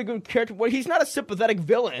a good character. Well, he's not a sympathetic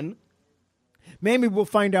villain. Maybe we'll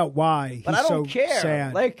find out why but he's I don't so care.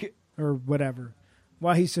 sad, like or whatever.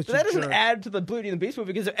 Why he's such. But that doesn't add to the Beauty and the Beast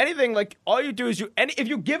movie because if anything, like all you do is if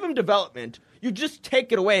you give him development, you just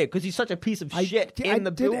take it away because he's such a piece of shit in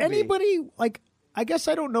the movie. Did anybody like? I guess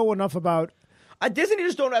I don't know enough about. Disney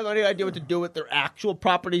just don't have any idea what to do with their actual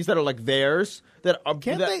properties that are like theirs.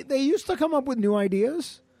 They used to come up with new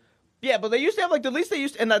ideas. Yeah, but they used to have at least they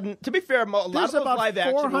used and to be fair, a lot of those live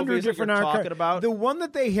action movies that you're talking about. The one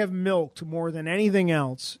that they have milked more than anything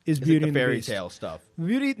else is Beauty and the Beast. Fairy tale stuff.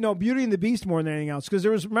 Beauty and the Beast more than anything else because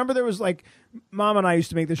there was like Mom and I used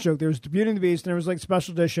to make this joke. There was Beauty and the Beast, and there was like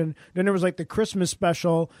special edition. Then there was like the Christmas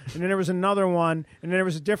special, and then there was another one, and then there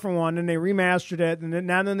was a different one, and they remastered it, and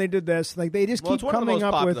then they did this. Like they just keep it's one coming of the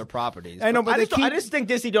most up popular with properties. I know, but I just think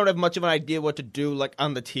Disney don't have much of an idea what to do like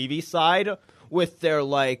on the TV side with their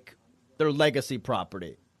legacy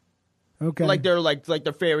property. Okay. Like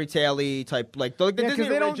they're fairy tale-y type the Disney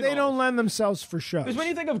originals. They don't lend themselves for shows. Because when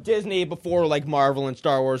you think of Disney before like Marvel and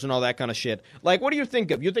Star Wars and all that kind of shit, like what do you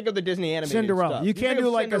think of? You think of the Disney animated Cinderella. stuff. You can't do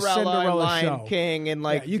like a Cinderella Lion show. King and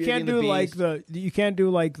like you can't do like the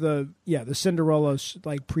the Cinderella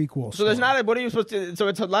like prequel. So there's not what are you supposed to? So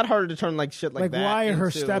it's a lot harder to turn like shit like that. Like why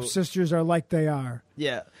her stepsisters are like they are.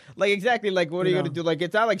 Yeah, like exactly. Like what are you going to do? Like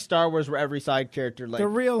it's not like Star Wars where every side character like the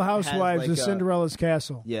Real Housewives of Cinderella's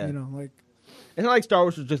castle. Yeah, like. It's not like Star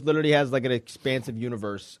Wars, which just literally has like an expansive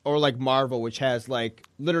universe, or like Marvel, which has like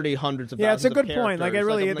literally hundreds of thousands of characters. Yeah, it's a good point. Like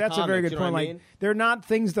that's a very good point. Like they're not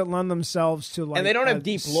things that lend themselves to like. And they don't have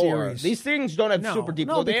deep lore. These things don't have super deep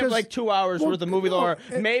lore. They have like 2 hours worth of movie lore,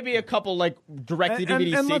 maybe a couple like direct-to-DVD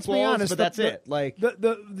sequels, let's be honest, but that's it. Like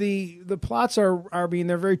the plots are being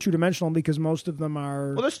they're very two-dimensional because most of them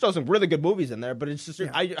are. Well, there's still some really good movies in there, but it's just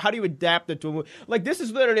how do you adapt it to a movie? Like this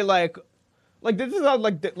is literally like. Like this is how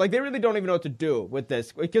like they really don't even know what to do with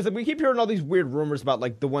this because we keep hearing all these weird rumors about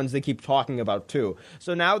like the ones they keep talking about too.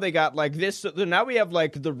 So now they got like this. So now we have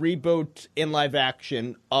like the reboot in live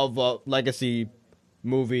action of a legacy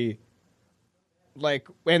movie, like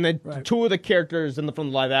and then two of the characters from the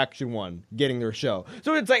live action one getting their show.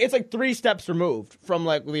 So it's like 3 steps removed from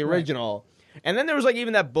like the original. Right. And then there was like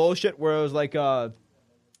even that bullshit where it was like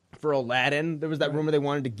for Aladdin there was that rumor they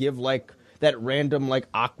wanted to give like. That random, like,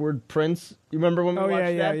 awkward prince. You remember when we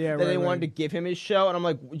watched that? Yeah, that they wanted to give him his show. And I'm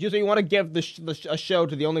like, so you want to give a show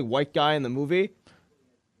to the only white guy in the movie?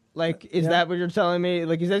 Like, is that what you're telling me?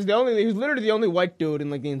 Like, he's literally the only white dude in,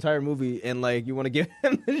 like, the entire movie. And, like, you want to give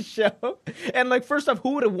him the show? And, like, first off,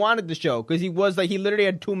 who would have wanted the show? Because he literally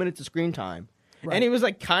had 2 minutes of screen time. Right. And he was,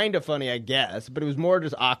 like, kind of funny, I guess. But it was more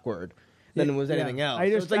just awkward. Than it was anything else. I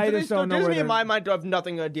just don't know. Disney, in my mind, have no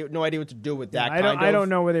idea what to do with that. I don't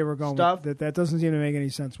know where they were going with that. That doesn't seem to make any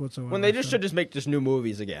sense whatsoever. When they should just make new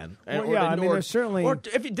movies again. There's certainly. Or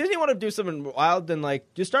if Disney want to do something wild, then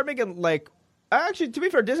like just start making like. Actually, to be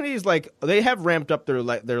fair, Disney's like they have ramped up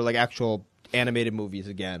their actual animated movies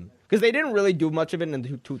again. Because they didn't really do much of it in the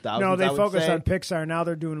 2000s. No, they focused on Pixar. Now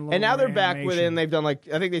they're doing a little. And now they're back animation. within. They've done like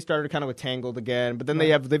I think they started kind of with Tangled again, but then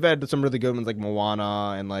they've had some really good ones like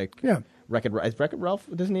Moana and like Wreck-It Ralph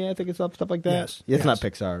Disney. I think it's stuff like that. Yes, it's not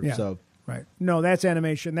Pixar. Yeah. So right, no, that's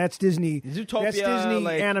animation. That's Disney. Zootopia, that's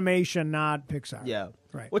Disney animation, not Pixar. Yeah.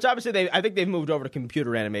 Right. Which obviously I think they've moved over to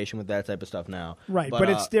computer animation with that type of stuff now. Right, but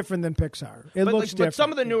it's different than Pixar. It looks different. But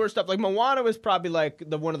some of the newer stuff, like Moana was probably like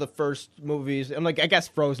one of the first movies, and like I guess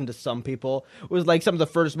Frozen to some people was like some of the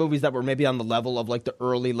first movies that were maybe on the level of like the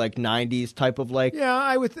early like 90s type of like.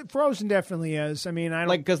 Yeah, Frozen definitely is. I mean, I don't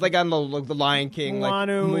like because like on the Lion King,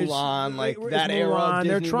 Mulan, like that Mulan. era of Disney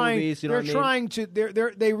they're trying, movies. You know they're trying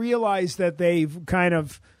to. They realize that they've kind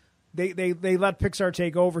of. They let Pixar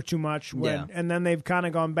take over too much, and then they've kind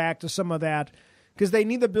of gone back to some of that because they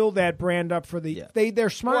need to build that brand up for the. Yeah. They're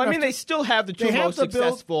smart. Well, I mean, they still have the two most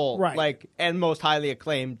successful, like and most highly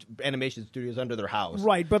acclaimed animation studios under their house,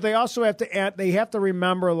 right? But they also have to add. They have to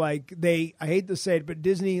remember, like I hate to say it, but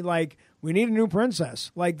Disney, like we need a new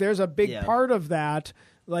princess. Like there's a big part of that.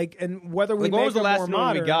 Like and whether we like, make what was the last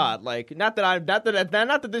one we got? Like not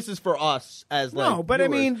that this is for us as like no, but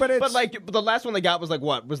viewers, I mean, but the last one they got was like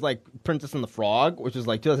what was like Princess and the Frog, which was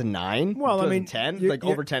like 2009. Well, 2010, I mean,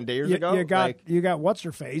 over 10 years ago. You got what's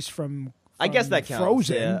her face from I guess that counts.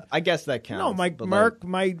 Frozen. Yeah, I guess that counts. No,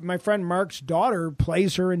 my friend Mark's daughter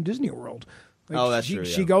plays her in Disney World. Like, that's true. Yeah.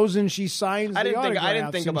 She goes and she signs. I didn't think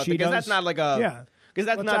about that because that's not like a Because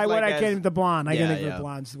that's not like I can't the blonde. I can't think of the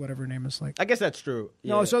blonde's whatever her name is like. I guess that's true.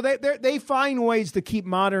 Yeah. No, so they find ways to keep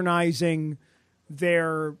modernizing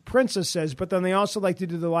their princesses, but then they also like to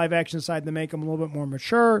do the live action side to make them a little bit more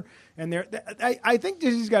mature. And I think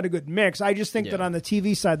Disney's got a good mix. I just think that on the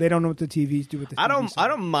TV side, they don't know what the TVs do with the TV side. I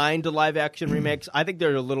don't mind the live action remakes. I think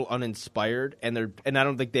they're a little uninspired, and I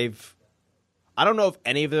don't think they've. I don't know if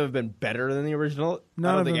any of them have been better than the original. I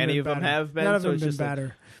don't think any of them have been. None of them have been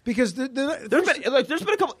better. Because there's been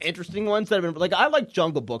a couple interesting ones that have been like I like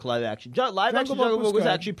Jungle Book live action. Jungle Book was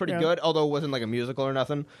actually pretty good, although it wasn't like a musical or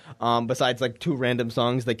nothing. Besides like 2 random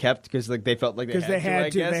songs they kept because like they felt like they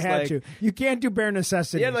had to. They had to. You can't do Bare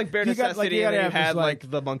Necessity. Yeah, like Bare Necessity. And you had like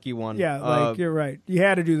the monkey one. Yeah, you're right. You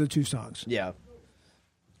had to do the 2 songs. Yeah.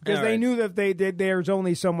 Because they knew that there's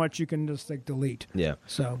only so much you can just like delete. Yeah.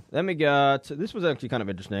 So let me get. This was actually kind of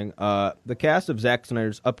interesting. The cast of Zack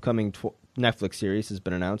Snyder's upcoming Netflix series has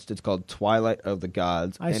been announced. It's called Twilight of the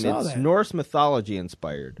Gods, it's Norse mythology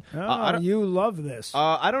inspired. Oh, you love this.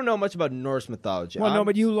 I don't know much about Norse mythology. Well, no,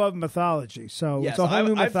 but you love mythology, so it's a whole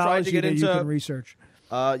new mythology that you can research.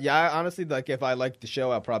 Yeah, honestly, like if I like the show,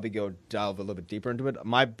 I'll probably go delve a little bit deeper into it.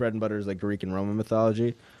 My bread and butter is like Greek and Roman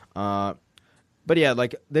mythology. But yeah,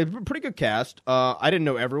 like they've a pretty good cast. I didn't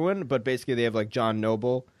know everyone, but basically they have like John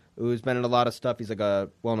Noble, who's been in a lot of stuff. He's like a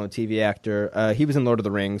well-known TV actor. He was in Lord of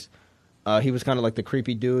the Rings. He was kind of like the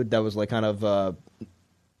creepy dude that was like kind of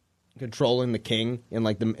controlling the king in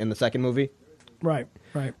like in the second movie. Right.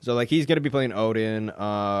 So like he's gonna be playing Odin.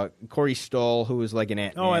 Corey Stoll, who is like an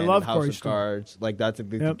Ant-Man. I love House Corey of Stoll. Cards. Like that's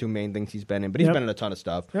the 2 main things he's been in. But he's been in a ton of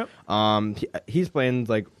stuff. Yep. He's playing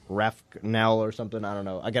like Rafnell or something. I don't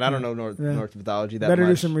know. Again, I don't know Norse mythology that Better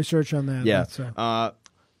much. Do some research on that. Yeah.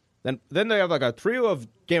 Then they have like a trio of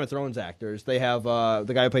Game of Thrones actors. They have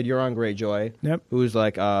the guy who played Euron Greyjoy, who's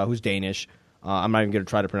like who's Danish. I'm not even going to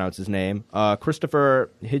try to pronounce his name.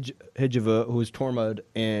 Christopher Hidjeva, who's Tormund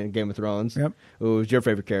in Game of Thrones, who's your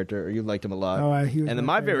favorite character. You liked him a lot. And then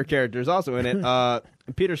my favorite character is also in it.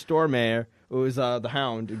 Peter Stormare, who's the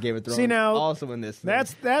Hound in Game of Thrones. See, now, also in this.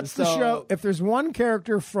 That's the show. If there's one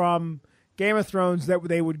character from Game of Thrones that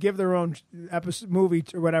they would give their own movie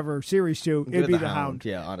or whatever series to, it'd be the Hound.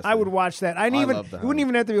 Yeah, honestly, I would watch that. It wouldn't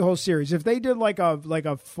even have to be a whole series. If they did like a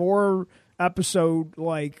 4-episode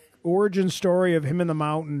like origin story of him in the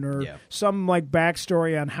mountain or some like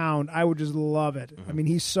backstory on Hound, I would just love it. I mean,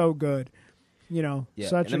 he's so good. You know,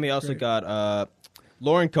 and then we also got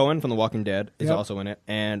Lauren Cohen from The Walking Dead is also in it,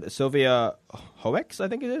 and Sylvia Hoeks, I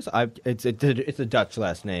think it is. It's a Dutch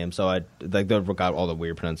last name, so I like they got all the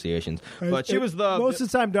weird pronunciations. But she was most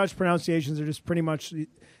of the time Dutch pronunciations are just pretty much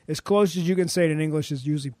as close as you can say it in English is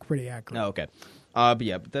usually pretty accurate. Oh, okay. But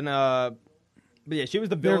yeah, she was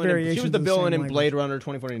the villain. She was the villain in Blade Runner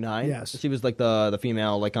 2049. Yes, she was like the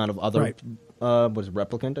female, like kind of other. What is it,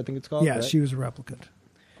 replicant? I think it's called. Yeah, right? She was a replicant.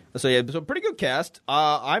 So yeah, so pretty good cast.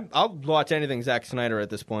 I'll watch anything Zack Snyder at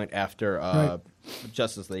this point after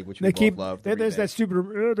Justice League, which we both love. There's that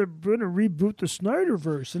stupid. They're going to reboot the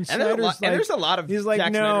Snyderverse, and there's a lot of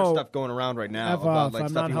Zack Snyder stuff going around right now about like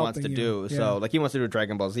stuff he wants to do. Yeah. So like he wants to do a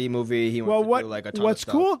Dragon Ball Z movie. He wants to do like a ton of stuff. What's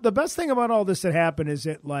cool? The best thing about all this that happened is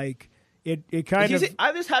it like. It kind of.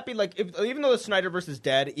 I'm just happy, like, even though the Snyderverse is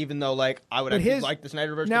dead, even though, like, I would actually like the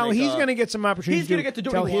Snyderverse. Now he's going to get some opportunities. He's going to get to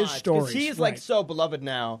do tell his stories. He's like so beloved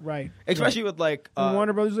now, right? Especially with like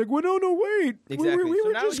Warner Brothers. Like, well, no, wait, exactly. We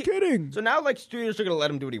were just kidding. So now, like, studios are going to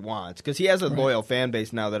let him do what he wants because he has a loyal fan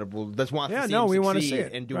base now that wants to see him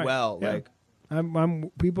succeed and do well. Yeah. Like,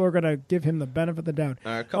 People are gonna give him the benefit of the doubt.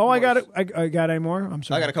 I got it. I got any more? I'm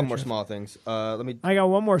sorry. I got a couple more small things. I got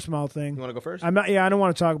one more small thing. You want to go first? I'm not. Yeah, I don't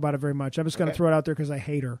want to talk about it very much. I'm just gonna throw it out there because I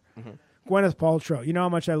hate her. Mm-hmm. Gwyneth Paltrow. You know how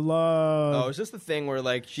much I love. Oh, is this the thing where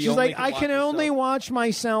like she's like, I can only watch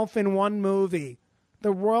myself in one movie,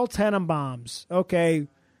 The Royal Tenenbaums. Okay.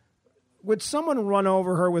 Would someone run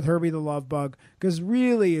over her with Herbie the Love Bug? Because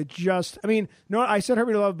really, it just... I mean, no, I said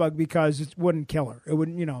Herbie the Love Bug because it wouldn't kill her. It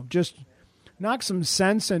wouldn't, just knock some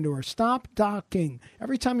sense into her. Stop talking.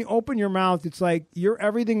 Every time you open your mouth, it's like you're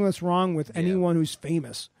everything that's wrong with anyone who's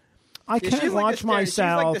famous. I can't watch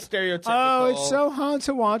myself. She's like the stereotypical... Oh, it's so hard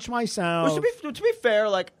to watch myself. Well, to be fair,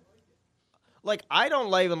 like I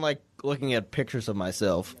don't even like looking at pictures of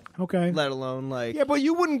myself. Okay. Let alone like... Yeah, but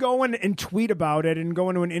you wouldn't go in and tweet about it and go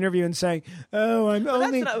into an interview and say, "Oh,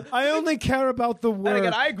 I only care about the work."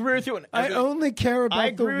 Again, I agree with you. I only care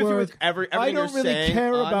about the work. I don't really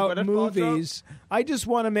care about movies. I just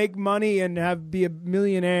want to make money and be a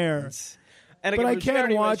millionaire. And again, but I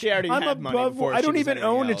can't watch. I'm above. I don't even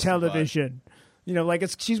own a television.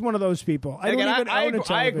 She's one of those people. I agree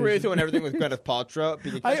with you on everything with Gwyneth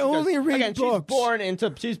Paltrow. I only read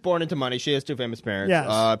books. She's born into money. She has two famous parents.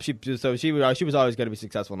 Yes. She was always going to be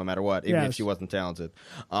successful no matter what, even if she wasn't talented.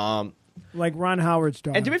 Like Ron Howard's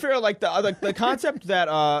daughter. And to be fair, like the concept that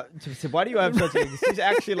why do you have such? She's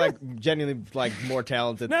actually like genuinely like more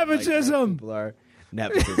talented. Nepotism. Than, people are.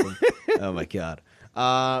 Nepotism. Oh my god.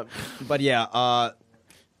 But yeah.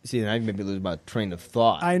 See, I maybe lose my train of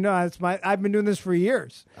thought. I know. I've been doing this for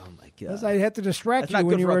years. Oh my god! I had to distract you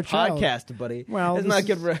when you were a child. That's not good for a podcast, buddy. Well, it's not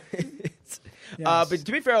good for. Yes. But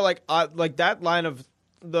to be fair, like that line of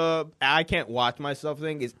the "I can't watch myself"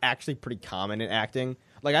 thing is actually pretty common in acting.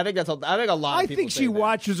 Like I think a lot of people. I think she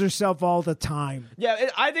watches herself all the time. Yeah,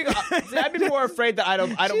 I think I'd be more afraid that I don't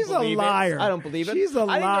She's believe a liar. it. I don't believe it. She's a liar.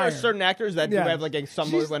 I think there are certain actors that do have like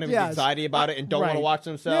some anxiety about it and don't want to watch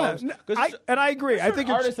themselves. Yeah. And I agree. I think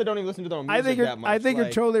artists that don't even listen to their own music that much. I think you're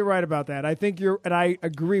totally right about that. I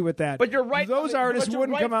agree with that. But you're right. Those artists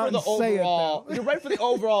wouldn't come out and say it. You're right for the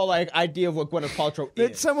overall like idea of what Gwyneth Paltrow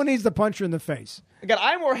is. Someone needs to punch her in the face. Again,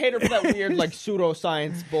 I'm more hater for that weird like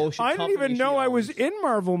pseudoscience bullshit. I didn't even know I was in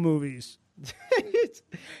Marvel movies.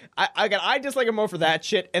 I dislike her more for that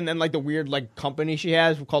shit, and then like the weird like company she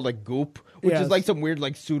has called like Goop, which is like some weird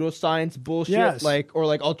like pseudoscience bullshit, or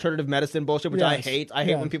like alternative medicine bullshit, which I hate. I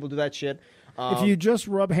hate when people do that shit. If you just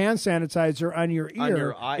rub hand sanitizer on your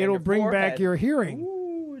ear, it'll bring back your hearing.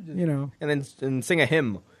 Ooh, and then sing a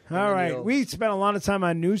hymn. All right, we spent a lot of time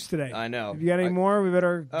on news today. I know. If you got any more, we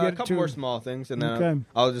better get a couple more small things, and then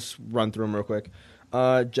I'll just run through them real quick.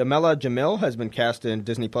 Jamila Jamil has been cast in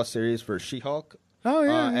Disney Plus series for She-Hulk.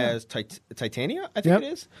 As Titania, I think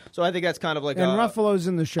it is. So I think that's kind of like and Ruffalo's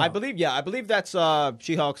in the show. I believe that's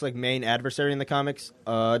She-Hulk's like main adversary in the comics.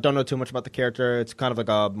 Don't know too much about the character. It's kind of like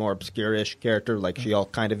a more obscure-ish character, like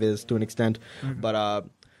She-Hulk kind of is to an extent. Mm-hmm. But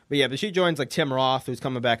she joins like Tim Roth, who's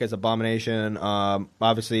coming back as Abomination.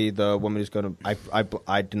 Obviously, the woman who's going to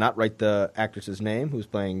I did not write the actress's name, who's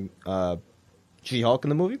playing She-Hulk in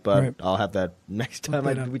the movie, but I'll have that next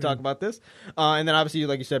time we talk about this. And then obviously,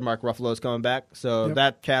 like you said, Mark Ruffalo is coming back, so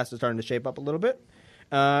that cast is starting to shape up a little bit.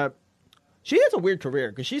 She has a weird career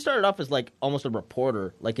because she started off as like almost a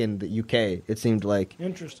reporter, like in the UK. It seemed like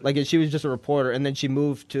interesting. Like she was just a reporter, and then she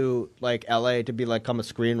moved to like LA to become a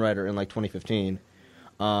screenwriter in like 2015.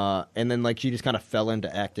 And then like she just kind of fell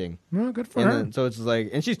into acting. Well, good for her. Then, so it's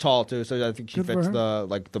like, and she's tall too, so I think she fits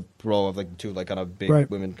the role of like the two like kind of big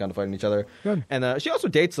women kind of fighting each other. Good. And she also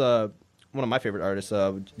dates one of my favorite artists,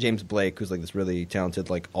 James Blake, who's like this really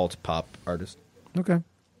talented like alt pop artist. Okay.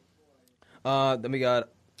 Then we got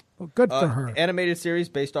good for her. Animated series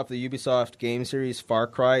based off the Ubisoft game series Far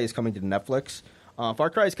Cry is coming to Netflix.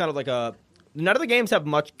 Far Cry is kind of like none of the games have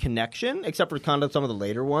much connection, except for kind of some of the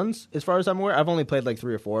later ones, as far as I'm aware. I've only played like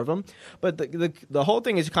 3 or 4 of them. But the whole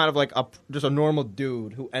thing is kind of like just a normal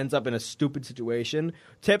dude who ends up in a stupid situation,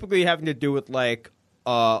 typically having to do with like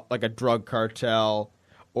a drug cartel,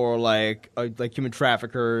 or like human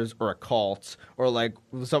traffickers, or a cult, or like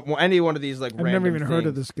any one of these like I've random never even heard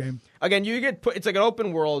of things. this game. Again, you get it's like an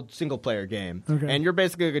open world single player game, and you're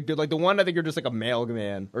basically like a dude. Like the one, I think you're just like a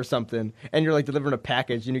mailman or something, and you're like delivering a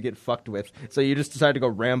package, and you get fucked with. So you just decide to go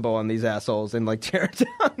Rambo on these assholes and like tear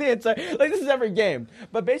down the inside. Like this is every game,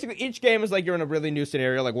 but basically each game is like you're in a really new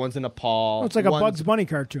scenario. Like one's in Nepal. Oh, it's like a Bugs Bunny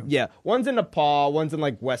cartoon. Yeah, one's in Nepal, one's in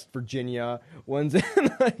like West Virginia, one's in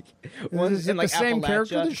like is it the same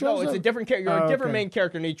character that shows up? No, it's a different character. You're a different main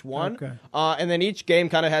character in each one. Okay. And then each game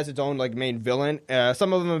kind of has its own like main villain.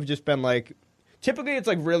 Some of them have just been like, typically it's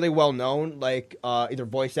like really well known, like either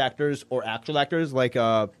voice actors or actual actors. Like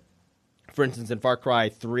for instance, in Far Cry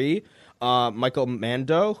 3, Michael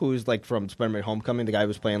Mando, who's like from Spider-Man Homecoming, the guy who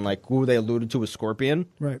was playing like who they alluded to as Scorpion.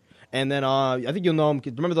 Right. And then I think you'll know him.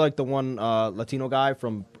 Remember the one Latino guy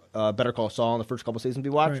from Better Call Saul in the first couple seasons we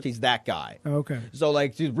watched? Right. He's that guy. Oh, okay. So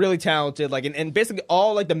like he's really talented. Like and basically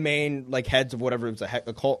all like the main like heads of whatever it was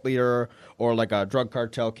a cult leader or like a drug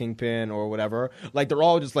cartel kingpin or whatever. Like they're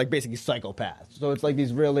all just like basically psychopaths. So it's like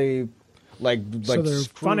these really like so they're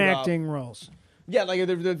fun up acting roles. Yeah, like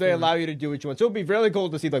they allow you to do what you want. So it'd be really cool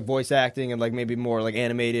to see like voice acting and like maybe more like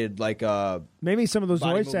animated like maybe some of those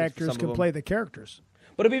voice actors can play the characters.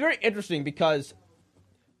 But it'd be very interesting because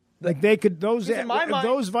like they could those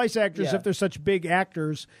voice actors, if they're such big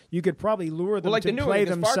actors, you could probably lure them to play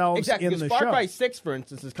themselves in the show. Far Cry 6, for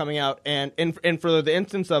instance, is coming out, and for the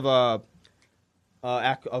instance of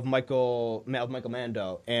Michael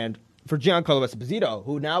Mando and for Giancarlo Esposito,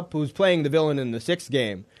 who's playing the villain in the 6th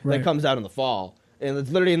game that comes out in the fall, and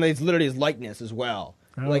it's literally his likeness as well.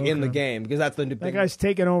 In the game, because that's the new thing. That guy's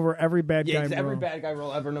taking over every bad guy role. Every bad guy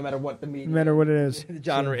role ever, no matter what the no matter what it is, the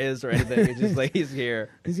genre is or anything. It's just like he's here.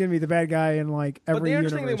 He's gonna be the bad guy in like every. But the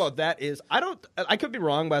interesting thing about that is, I could be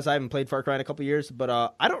wrong, but I haven't played Far Cry in a couple of years. But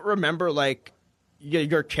I don't remember like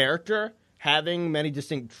your character having many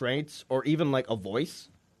distinct traits or even like a voice.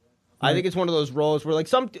 I think it's one of those roles where, like,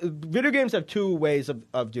 some video games have two ways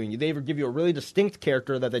of doing it. They either give you a really distinct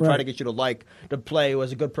character that they try to get you to play who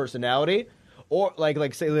has a good personality, or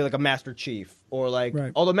like say like a Master Chief, or like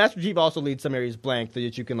although Master Chief also leaves some areas blank so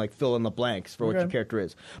that you can like fill in the blanks for what your character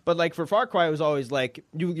is. But like for Far Cry, it was always like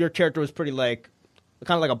your character was pretty like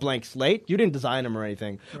kind of like a blank slate. You didn't design him or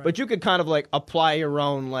anything, but you could kind of like apply your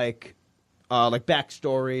own like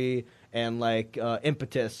backstory and like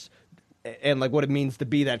impetus. And like what it means to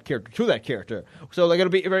be that character to that character. So like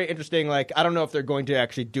it'll be very interesting. Like I don't know if they're going to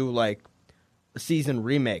actually do like season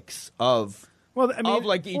remakes of. Well, I mean, of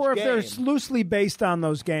like each or if game. They're loosely based on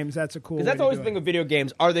those games, that's a cool. Because that's always the thing with video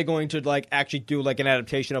games. Are they going to like actually do like an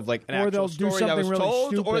adaptation of like an actual story that was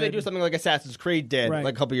told, or they do something like Assassin's Creed did like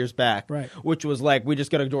a couple years back, which was like we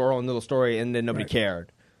just got to do our own little story and then nobody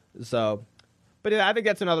cared. So. But yeah, I think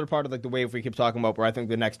that's another part of like the wave we keep talking about. Where I think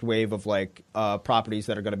the next wave of like properties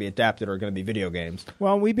that are going to be adapted are going to be video games.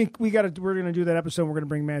 Well, we're going to do that episode. We're going to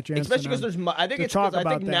bring Matt Jansen, especially because there's. I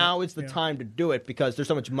think now is the time to do it because there's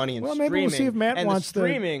so much money in streaming. Well, maybe we'll see if Matt wants to.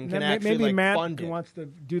 Streaming can actually maybe Matt fund it. wants to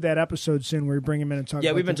do that episode soon where we bring him in and talk.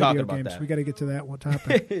 Yeah, we've been talking about games. that. We got to get to that one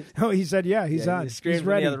topic. Oh, he said, he's on. He's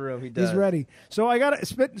ready. In the other room. He does. He's ready. So I got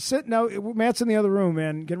to sit now. Matt's in the other room,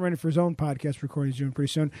 man, getting ready for his own podcast recording. He's doing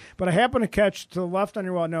pretty soon. But I happen to catch to the left on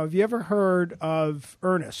your wall. Now, have you ever heard of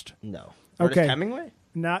Ernest? No. Ernest Hemingway?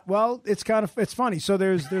 Not well. It's funny. So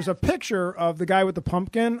there's a picture of the guy with the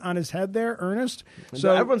pumpkin on his head there, Ernest.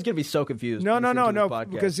 So everyone's gonna be so confused. No.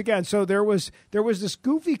 Because again, so there was this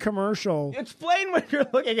goofy commercial. Explain what you're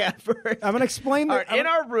looking at first. I'm gonna explain that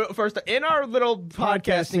in our little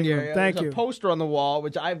podcasting area. Thank you. A poster on the wall,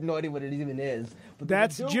 which I have no idea what it even is. But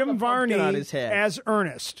that's Jim Varney on his head. as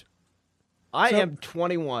Ernest. I am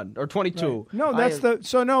 21 or 22. Right.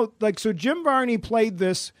 No, so Jim Varney played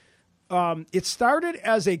this. It started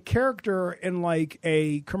as a character in like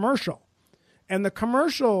a commercial, and the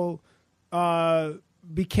commercial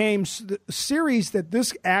became the series that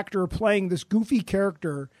this actor playing this goofy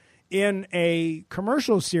character in a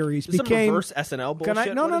commercial series became some reverse SNL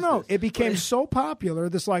bullshit. No. It became so popular.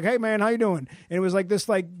 This like, hey man, how you doing? And it was like this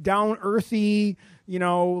like down earthy,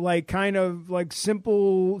 like kind of like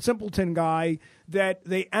simpleton guy that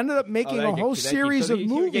they ended up making a whole series of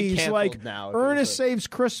movies like Ernest Saves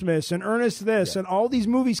Christmas and Ernest this and all these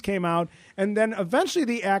movies came out, and then eventually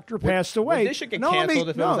the actor passed away. They should get canceled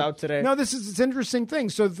if it was out today. No, this is an interesting thing.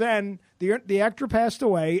 So then the actor passed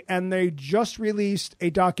away, and they just released a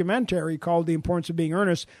documentary called The Importance of Being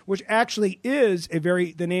Ernest, which actually is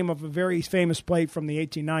the name of a very famous play from the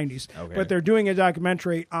 1890s. Okay. But they're doing a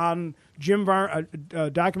documentary on Jim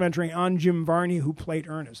Varney, who played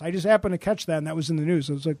Ernest. I just happened to catch that, and that was in the news.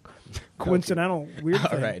 So it was a coincidental weird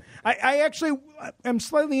thing. Right. I actually am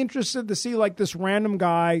slightly interested to see like this random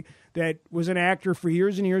guy that was an actor for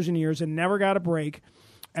years and years and years and never got a break,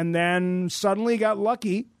 and then suddenly got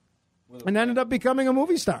lucky and ended up becoming a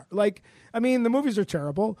movie star. Like, I mean, the movies are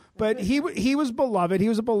terrible, but he was beloved. He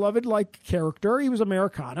was a beloved like character. He was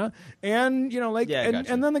Americana, and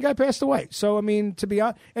and then the guy passed away. So I mean, to be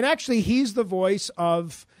honest, and actually, he's the voice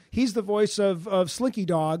of Slinky Dog. He's the voice of Slinky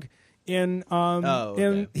Dog. The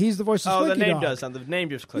name does sound. The name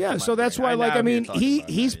just clicked. Yeah, so that's why,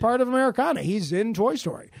 he's part of Americana. He's in Toy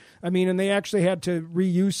Story. I mean, and they actually had to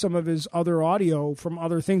reuse some of his other audio from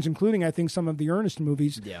other things, including, I think, some of the Ernest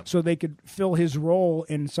movies, so they could fill his role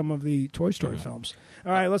in some of the Toy Story films.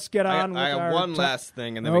 All right, let's get on with I have one last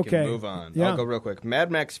thing, and then we can move on. Yeah. I'll go real quick.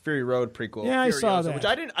 Mad Max Fury Road prequel. Yeah, Furiosa, I saw that. Which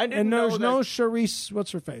I didn't and know there's no Charisse,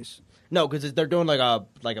 what's her face? No, because they're doing like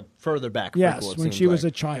a further back. Yes, prequel, when she was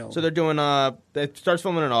a child. So they're doing. It starts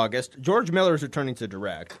filming in August. George Miller is returning to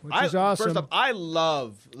direct, which is awesome. First off, I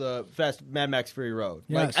love the Mad Max Fury Road.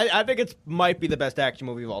 Yes. Like, I think it might be the best action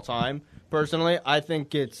movie of all time. Personally, I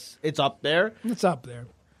think it's up there. It's up there.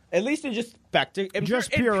 At least in just spectacle,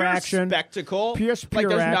 just pure action, spectacle. Pure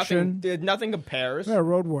action. Nothing compares. Yeah,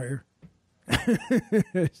 Road Warrior.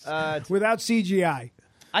 Without CGI.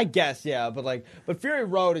 I guess, yeah, but Fury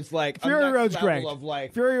Road is like Fury Road's great.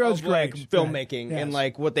 Fury Road's great. Filmmaking and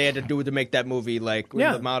like what they had to do to make that movie, like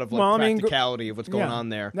the amount of practicality of what's going on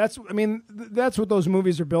there. That's what those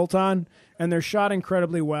movies are built on, and they're shot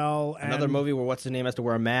incredibly well. Another movie where what's his name has to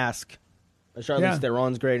wear a mask. Charlize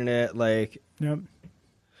Theron's great in it. Like,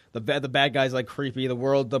 the bad guy's like creepy. The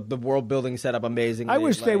world building set up amazing. I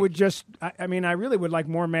wish they would just. I mean, I really would like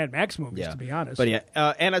more Mad Max movies, to be honest. But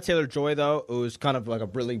Anna Taylor-Joy though, who's kind of like a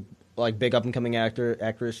really like big up and coming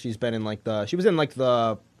actress. She's been in she was in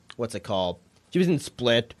the what's it called? She was in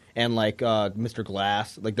Split and like Mr.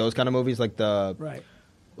 Glass, like those kind of movies, like the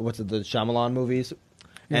the Shyamalan movies.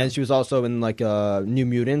 Yeah. And she was also in like New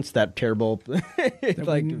Mutants, that terrible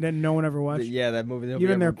that no one ever watched. That movie.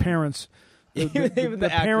 Even their parents. The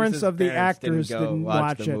parents of the actors didn't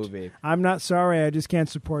watch it. Movie. I'm not sorry. I just can't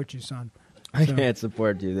support you, son. I can't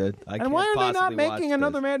support you. And why are they not making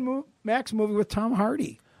another Mad Max movie with Tom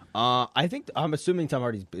Hardy? I'm assuming Tom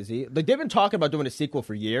Hardy's busy. Like they've been talking about doing a sequel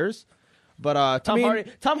for years. But Tom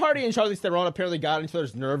Hardy and Charlize Theron apparently got into their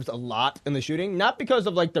nerves a lot in the shooting, not because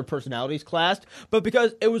of like their personalities clashed, but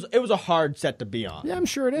because it was a hard set to be on. Yeah, I'm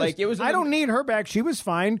sure it is. Like it was. I don't need her back. She was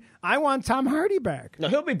fine. I want Tom Hardy back. No,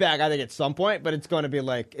 he'll be back. I think at some point, but it's going to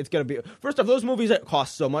be first off, those movies that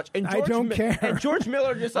cost so much, and I don't care. And George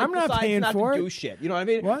Miller just I'm not decides paying not for to it. do shit. You know what I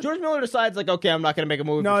mean? What? George Miller decides like, okay, I'm not going to make a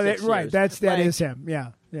movie. No, for 6 right. years. That is him.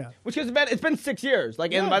 Yeah. Yeah. Which is it's been 6 years.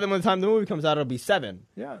 Like, and by the time the movie comes out, it'll be 7.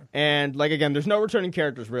 Yeah. And like again, there's no returning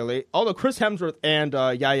characters really. Although Chris Hemsworth and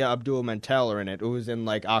Yahya Abdul-Mantel are in it, who was in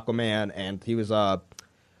like Aquaman, and he was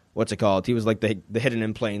what's it called? He was like the hidden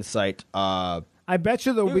in plain sight. I bet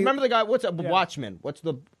you remember the guy? What's Watchmen? What's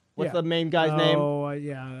the main guy's name? Oh,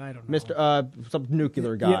 yeah, I don't know. Mr. Some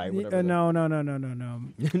nuclear guy. No.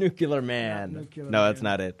 Nuclear Man. No, that's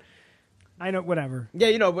not it. I know, whatever.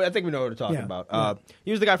 Yeah, but I think we know what we're talking about. He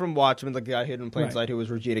was the guy from Watchmen, the guy hidden in plain sight, who was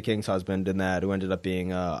Regina King's husband in that, who ended up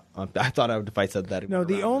being. I thought if I said that. No,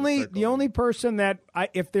 the only person that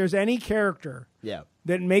if there's any character,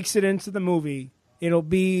 that makes it into the movie, it'll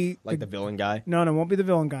be like the villain guy. No, it won't be the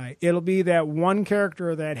villain guy. It'll be that one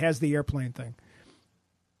character that has the airplane thing.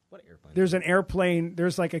 What airplane? There's an airplane.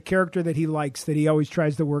 There's like a character that he likes that he always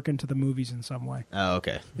tries to work into the movies in some way. Oh,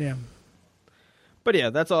 okay. Yeah. But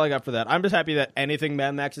yeah, that's all I got for that. I'm just happy that anything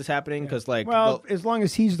Mad Max is happening because, as long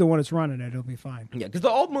as he's the one that's running it, it'll be fine. Yeah, because the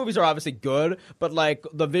old movies are obviously good, but like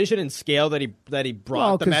the vision and scale that he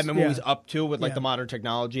brought the Mad Men movies up to with like the modern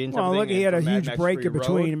technology and everything. Well, look, he had a huge break in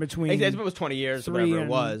between. It was 20 years, or whatever it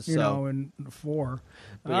was. And 4.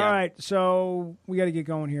 All right, so we got to get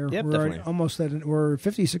going here. Yep, we're almost we're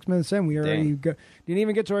 56 minutes in. We already didn't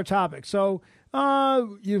even get to our topic. So,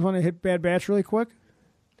 you want to hit Bad Batch really quick?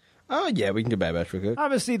 Oh, yeah, we can get Bad Batch real quick.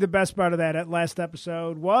 Obviously, the best part of that last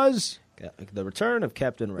episode was the return of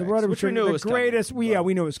Captain Rex, which we knew was greatest. We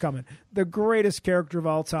knew it was coming. The greatest character of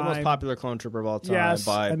all time, the most popular clone trooper of all time. Yes,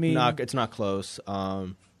 it's not close.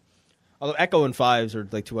 Although Echo and Fives are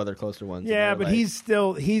like two other closer ones. Yeah, but he's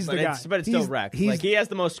the guy. But it's still Rex. Like he has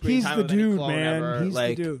the most screen time of any clone ever. He's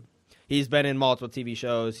the dude. He's been in multiple TV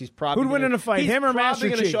shows. He's probably who'd win in a fight, him or Master Chief? He's probably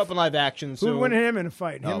going to show up in live action soon. Who'd win him in a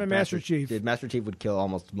fight, him and Master Chief? Dude, Master Chief would kill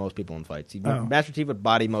almost most people in fights. Master Chief would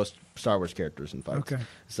body most Star Wars characters in fights. Okay,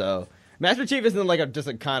 so Master Chief isn't like just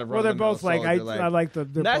a kind of. Well, they're both like I like the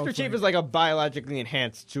Master Chief is like a biologically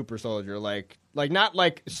enhanced super soldier, like not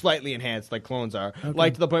like slightly enhanced like clones are,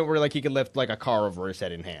 like to the point where like he could lift like a car over his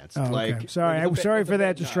head enhanced. Oh, okay. Like sorry for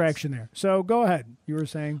that distraction there. So go ahead. You were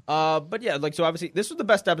saying. But yeah, like so obviously this was the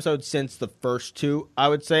best episode since the first two. I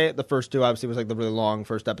would say the first two obviously was like the really long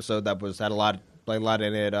first episode that had a lot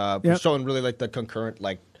in it, showing really like the concurrent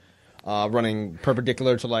like. Running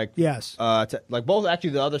perpendicular to like both actually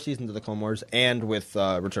the other seasons of the Clone Wars and with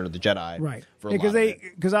Return of the Jedi, right?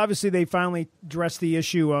 Because obviously they finally addressed the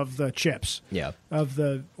issue of the chips, of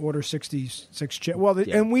the Order 66 chip. Well,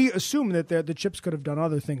 and we assume that the chips could have done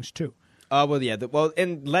other things too. Well, yeah.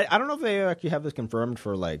 I don't know if they actually have this confirmed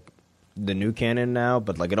for like the new canon now,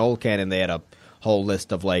 but like an old canon, they had a whole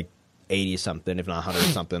list of like 80 something, if not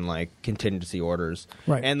 100 something, like contingency orders,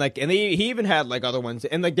 right? And like, he even had like other ones,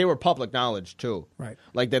 and like they were public knowledge too, right?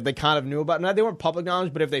 Like that they kind of knew about. Now they weren't public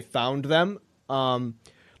knowledge, but if they found them,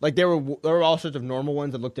 like there were all sorts of normal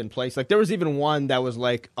ones that looked in place. Like there was even one that was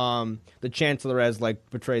like the Chancellor has like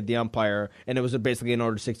betrayed the Empire, and it was basically an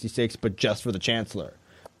Order 66, but just for the Chancellor.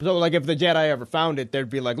 So like if the Jedi ever found it, they'd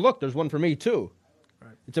be like, look, there's one for me too.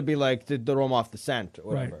 Right. To be like to roam off the scent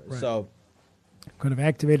or whatever. Right. So could have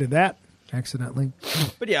activated that accidentally.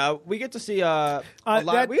 But yeah, we get to see a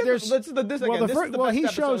lot. He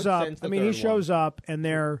shows up. I mean, he shows up, and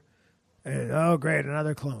they're oh great,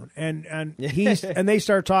 another clone, and he's and they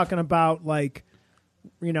start talking about like,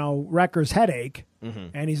 you know, Wrecker's headache,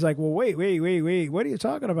 and he's like, well, wait, what are you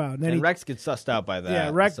talking about? And then Rex gets sussed out by that. Yeah,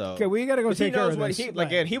 Rex. So. Okay, we got to go take care of this.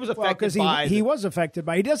 He was affected by. He was affected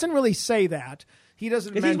by. He doesn't really say that. He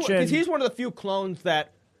doesn't mention because he's one of the few clones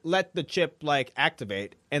that let the chip like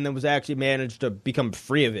activate, and then was actually managed to become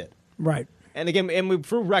free of it. Right. And again,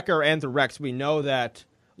 through Wrecker and through Rex, we know that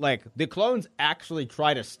like the clones actually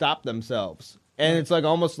try to stop themselves. And it's like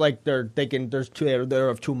almost like they're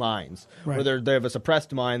of two minds. Right. Where they have a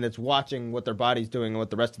suppressed mind that's watching what their body's doing and what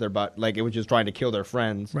the rest of their body, like it was just trying to kill their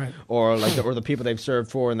friends, right. Or like or the people they've served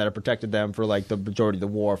for and that have protected them for like the majority of the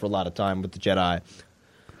war for a lot of time with the Jedi.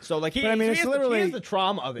 So like he has the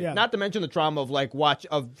trauma of it. Yeah. Not to mention the trauma of like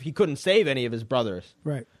he couldn't save any of his brothers,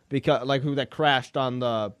 right? Because like who that crashed on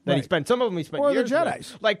the that he spent some of them he spent or years the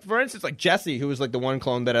Jedis. With. Like for instance, like Jesse, who was like the one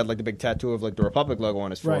clone that had like the big tattoo of like the Republic logo on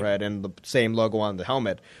his forehead and the same logo on the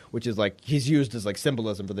helmet, which is like he's used as like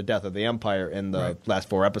symbolism for the death of the Empire in the last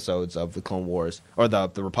 4 episodes of the Clone Wars or the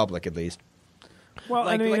Republic at least. Well,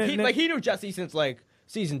 like, I mean, he knew Jesse since like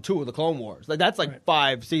season 2 of the Clone Wars. Like that's like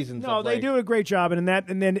 5 seasons. No, they do a great job, and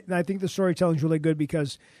then I think the storytelling's really good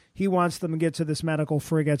because he wants them to get to this medical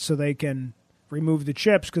frigate so they can remove the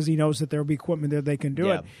chips because he knows that there'll be equipment there they can do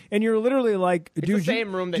it. And you're literally like, it's the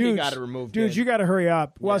same room that he got it removed. Dude, you got to hurry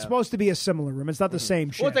up. Well, it's supposed to be a similar room. It's not the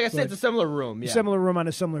same ship. Well, it's like I said, it's a similar room. Yeah. Similar room on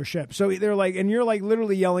a similar ship. So they're like, and you're like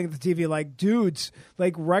literally yelling at the TV like, dudes,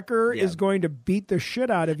 like Wrecker is going to beat the shit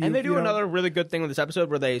out of you. And they do another really good thing with this episode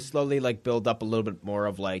where they slowly like build up a little bit more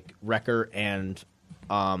of like Wrecker and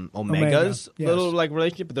Omega's little like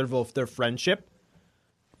relationship, but their friendship.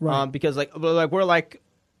 Right. Because like we're like.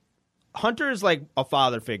 Hunter is like a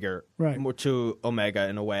father figure to Omega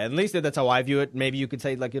in a way. At least that's how I view it. Maybe you could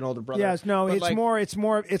say like an older brother. Yes, no, but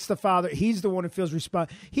it's the father. He's the one who feels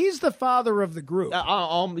responsible. He's the father of the group.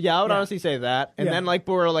 I would honestly say that. And then like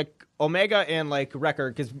we're like Omega and like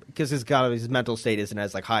Wrecker because his mental state isn't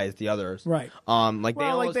as like high as the others. Right.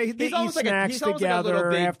 They eat snacks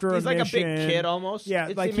together after he's a mission. He's like a big kid almost.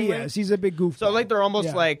 Yeah, like he is. He's a big goofball. So like they're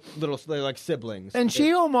almost like they're like siblings. And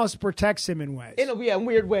she almost protects him in ways. In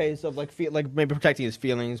weird ways of like maybe protecting his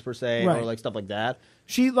feelings per se or like stuff like that.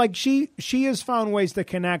 She has found ways to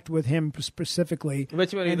connect with him specifically,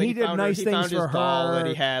 and he did nice things for her that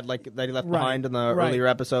he had that he left behind in the earlier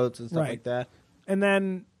episodes and stuff like that. And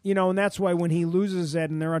then and that's why when he loses it,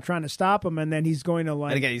 and they're trying to stop him, and then he's going to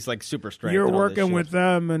like. And again, he's like super strength. You're working with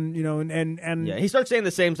them, and and he starts saying the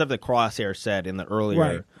same stuff that Crosshair said in the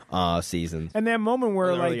earlier seasons. And that moment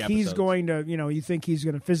where like he's going to, you think he's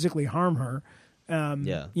going to physically harm her.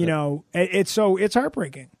 It's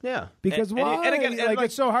heartbreaking. Yeah, because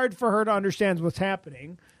it's so hard for her to understand what's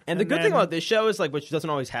happening. And the good thing about this show is like, which doesn't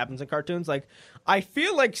always happen in cartoons. Like, I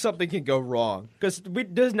feel like something can go wrong because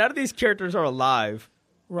none of these characters are alive,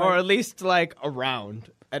 or at least like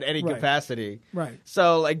around at any capacity. Right.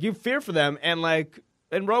 So like you fear for them, and like.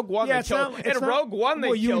 In Rogue One, they killed everyone.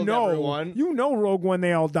 You know Rogue One,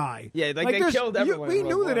 they all die. Yeah, like they killed everyone. We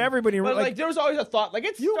knew that everybody. But like there was always a thought, like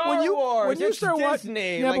it's Star Wars, when you start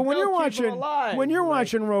Disney. Yeah, but when you're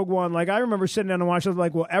watching Rogue One, like I remember sitting down and watching,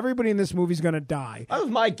 like, well, everybody in this movie's gonna die. That was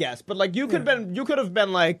my guess, but like you could have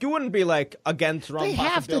been like, you wouldn't be like against wrong. They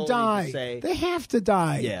have to die. They have to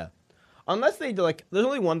die. Yeah. Unless they do, like, there's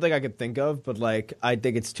only one thing I could think of, but like I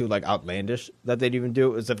think it's too like outlandish that they'd even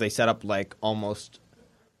do is if they set up like almost.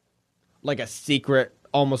 Like a secret,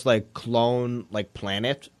 almost like clone, like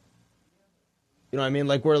planet. You know what I mean?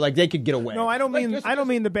 Like where like they could get away. No, I don't mean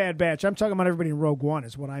the Bad Batch. I'm talking about everybody in Rogue One.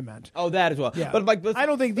 Is what I meant. Oh, that as well. Yeah. But like, I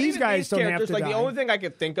don't think these guys don't have to like die. The only thing I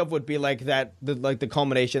could think of would be like that. The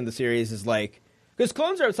culmination of the series is like Because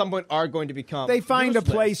clones at some point are going to become. They find useless.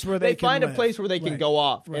 a place where they can find live. a place where they can Right. go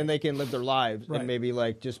off Right. and they can live their lives Right. and maybe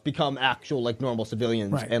like just become actual like normal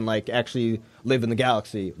civilians Right. and like actually live in the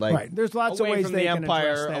galaxy. Like Right. There's lots of away ways from they the can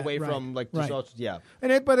Empire, address that. away Right. from like Right. yeah.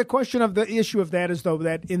 But the question of the issue of that is though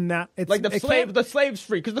that in that it's Like the slaves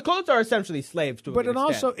free because the clones are essentially slaves to. But an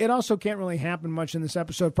extent. it also can't really happen much in this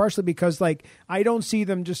episode, partially because like I don't see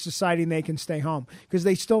them just deciding they can stay home because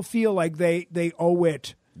they still feel like they owe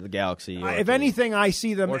it. The galaxy. If anything, I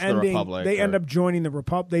see them ending. They end up joining the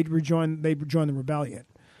Republic. They rejoin the rebellion.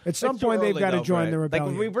 At some point, they've got to join the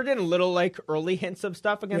rebellion. Like we're getting little like early hints of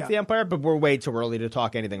stuff against the Empire, but we're way too early to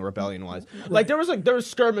talk anything rebellion wise. Like there was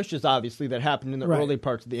skirmishes obviously that happened in the early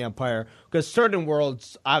parts of the Empire because certain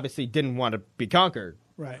worlds obviously didn't want to be conquered.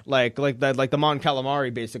 Right. Like the Mon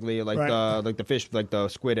Calamari basically, like the fish, like the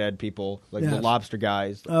squid head people, like the lobster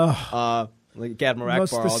guys. Like Admiral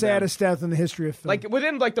Akbar. The saddest death in the history of film. Like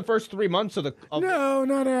within like the first 3 months of the no,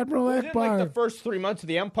 not Admiral Akbar. Like the first 3 months of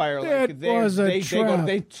the Empire, like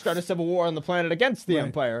they start a civil war on the planet against the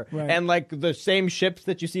Empire, and like the same ships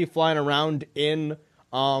that you see flying around in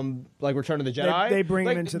like Return of the Jedi, they bring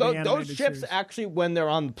them into the animated those ships series. actually when they're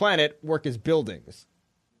on the planet work as buildings.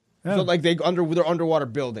 Oh. So like they're underwater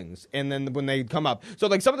buildings, and then when they come up, so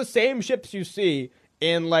like some of the same ships you see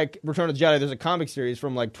in like Return of the Jedi, there's a comic series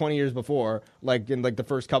from like 20 years before, like in like the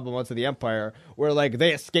first couple of months of the Empire, where like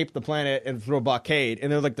they escape the planet and through a blockade,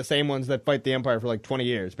 and they're like the same ones that fight the Empire for like 20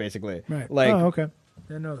 years, basically. Right. Like, okay. I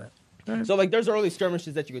didn't know that. Right. So like there's early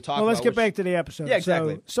skirmishes that you could talk about. Well, let's get back to the episode. Yeah,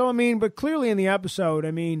 exactly. So I mean, but clearly in the episode, I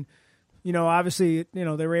mean, you know, obviously, you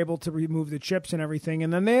know, they were able to remove the chips and everything,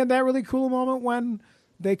 and then they had that really cool moment when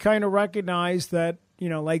they kind of recognized that, you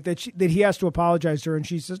know, like that he has to apologize to her, and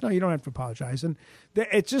she says, "No, you don't have to apologize." And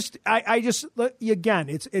it's just, again,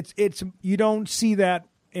 it's you don't see that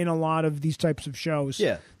in a lot of these types of shows.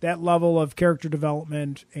 Yeah, that level of character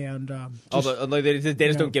development and although they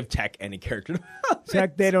just don't give Tech any character development.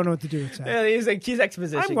 Tech, they don't know what to do with Tech. Yeah, he's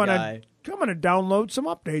exposition guy. I'm going to download some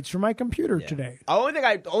updates for my computer today. The only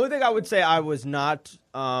thing I would say I was not.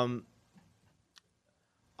 I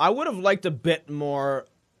would have liked a bit more.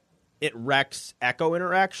 Rex Echo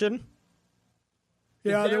interaction.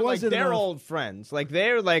 Yeah, there wasn't. They're old friends. Like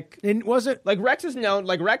they're like. Was it like Rex is known?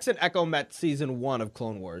 Like Rex and Echo met season 1 of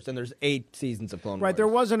Clone Wars, and there's 8 seasons of Clone Wars. Right, there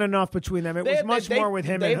wasn't enough between them. It was much more with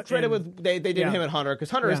him. They did him and Hunter because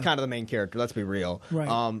Hunter is kind of the main character. Let's be real.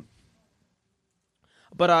 Right.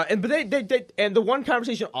 But the one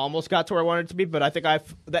conversation almost got to where I wanted it to be, but I think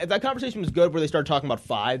that conversation was good where they started talking about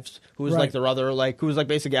Fives, who was like their other who was like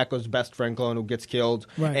basically Echo's best friend clone who gets killed,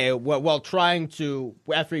 while trying to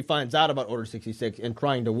after he finds out about Order 66 and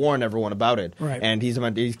trying to warn everyone about it, and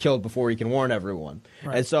he's killed before he can warn everyone,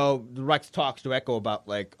 and so Rex talks to Echo about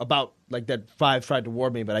that Fives tried to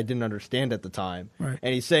warn me, but I didn't understand at the time. Right.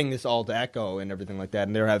 And he's saying this all to Echo and everything like that,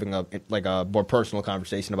 and they're having a more personal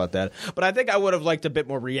conversation about that. But I think I would have liked a bit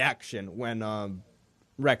more reaction when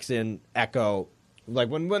Rex and Echo, like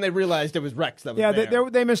when they realized it was Rex that was there.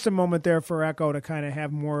 They missed a moment there for Echo to kind of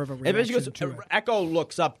have more of a reaction to it. Echo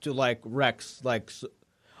looks up to like Rex, It's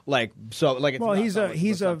well, he's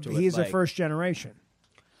a first generation.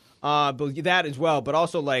 But that as well, but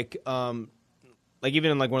also like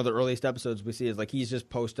even in like one of the earliest episodes we see is like he's just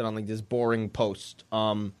posted on like this boring post.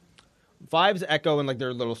 Fives, Echo, and like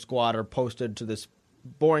their little squad are posted to this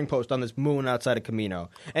boring post on this moon outside of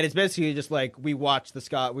Camino, and it's basically just like we watch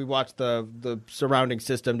the surrounding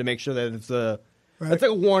system to make sure that it's it's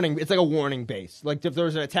like a warning. It's like a warning base. Like if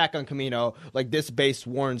there's an attack on Camino, like this base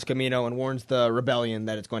warns Camino and warns the rebellion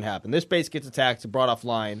that it's going to happen. This base gets attacked, brought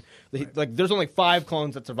offline. Like there's only 5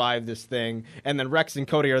 clones that survive this thing, and then Rex and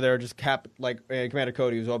Cody are there. Just Commander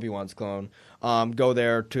Cody, who's Obi-Wan's clone, go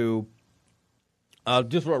there to.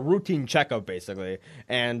 Just for a routine checkup, basically,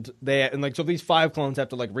 and so these 5 clones have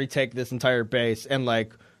to like retake this entire base and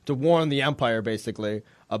like to warn the Empire basically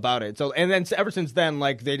about it. So and then ever since then,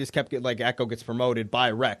 like they just kept Echo gets promoted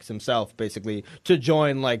by Rex himself basically to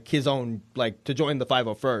join like his own to join the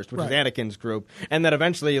 501st, which is Anakin's group, and then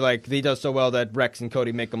eventually like he does so well that Rex and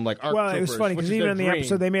Cody make him like ARC troopers. Well, it was funny because even in the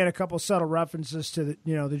episode they made a couple subtle references to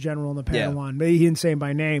the general and the Padawan. But he didn't say him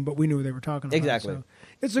by name, but we knew what they were talking about. Exactly. So.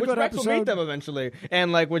 It's a good Rex episode. will meet them eventually,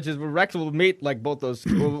 and Rex will meet like both those.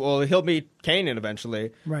 Well, he'll meet Kanan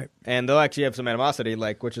eventually, right? And they'll actually have some animosity, and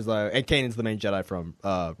Kanan's the main Jedi from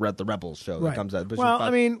the Rebels show that comes out. Well,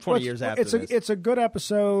 I mean, 20 years after it's a good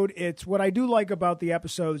episode. It's what I do like about the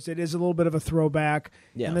episodes. It is a little bit of a throwback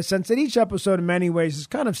in the sense that each episode, in many ways, is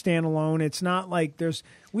kind of standalone. It's not like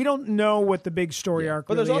we don't know what the big story arc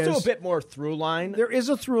but really there's also is. a bit more through line. There is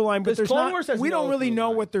a through line, but there's Clone not. Wars has we don't really know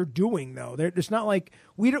line. what they're doing though. It's not like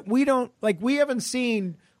we haven't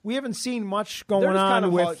seen much going on kind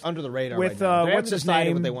of with under the radar with right what's his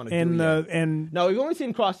name what they want to do and no, we've only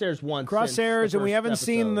seen Crosshairs once. Crosshairs, and we haven't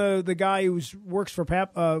seen the guy who works for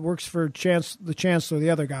the Chancellor, the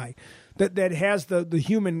other guy that has the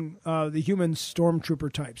human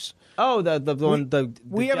stormtrooper types. Oh, the one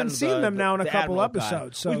we haven't seen them now in a couple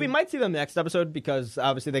episodes. So we might see them next episode because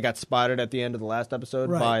obviously they got spotted at the end of the last episode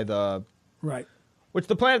by the right. Which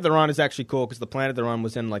the planet they're on is actually cool because the planet they're on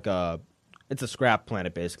was in like it's a scrap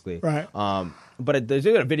planet basically. Right. But there's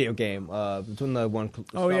a video game between the one.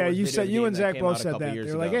 Oh yeah, you and Zach both said that.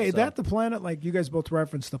 They're like, hey, is that the planet? Like you guys both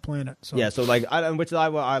referenced the planet. So. Yeah, so like, which I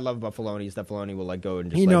love about Filoni is that Filoni will like go and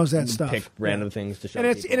just he knows that stuff. Pick random things to show. And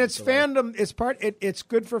it's fandom. It's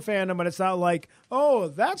good for fandom, but it's not like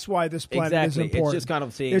that's why this planet is important. It's just kind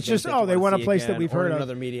of seeing. It's just they want a place that we've heard of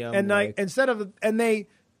another medium, and like instead of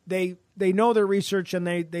they know their research and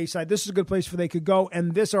they decide this is a good place where they could go,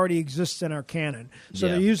 and this already exists in our canon. So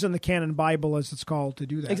they're using the canon Bible, as it's called, to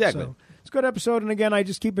do that. Exactly. So it's a good episode, and again, I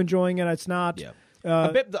just keep enjoying it. It's not... Yeah.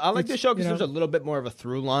 I like this show because there's a little bit more of a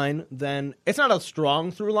through line than... It's not a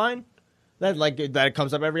strong through line that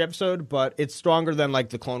comes up every episode, but it's stronger than like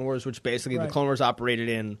the Clone Wars, which basically the Clone Wars operated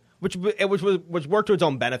in... Which worked to its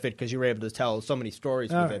own benefit because you were able to tell so many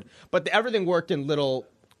stories with it. But everything worked in little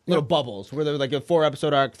bubbles where there was like a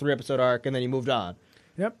 4-episode arc, 3-episode arc, and then you moved on.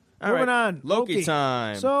 Yep. Moving on. Loki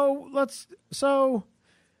time. Well,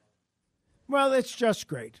 it's just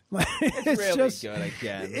great. It's really just good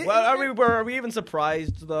again. Are we even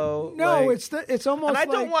surprised though? No, it's almost. And I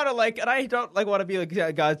don't want to be like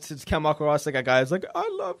a guy since come across like a guy who's like, I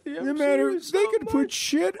love the MCU. No matter they could put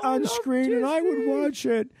shit on screen Disney. and I would watch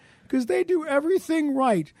it. Because they do everything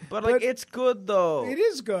right. But it's good, though. It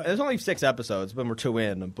is good. There's only 6 episodes, but we're 2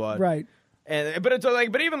 in. But right.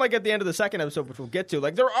 But even like at the end of the second episode, which we'll get to,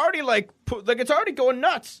 like they're already it's already going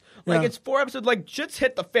nuts. Like it's 4 episodes. Like shit's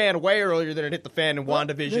hit the fan way earlier than it hit the fan in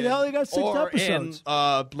WandaVision. They only got 6 episodes.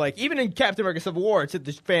 Even in Captain America: Civil War, it's hit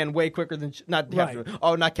the fan way quicker than not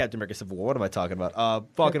Captain America: Civil War. What am I talking about?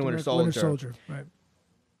 Falcon Winter Soldier. Winter Soldier. Right.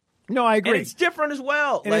 No, I agree. And it's different as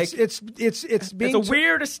well. And like it's a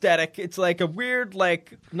weird aesthetic. It's like a weird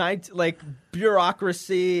like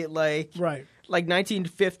bureaucracy like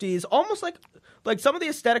 1950s, almost like some of the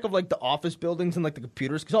aesthetic of like the office buildings and like the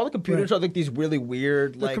computers, because all the computers are like these really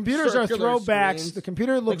weird. The computers are throwbacks. Screens. The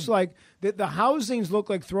computer looks like the housings look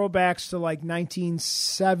like throwbacks to like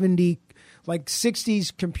 1970. Like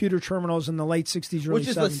 60s computer terminals in the late 60s, early 70s. Which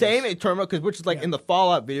is the same terminal, which is like in the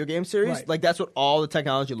Fallout video game series. Right. Like that's what all the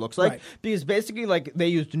technology looks like. Right. Because basically like they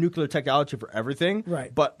used nuclear technology for everything.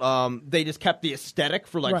 Right. But they just kept the aesthetic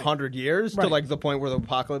for like 100 years to like the point where the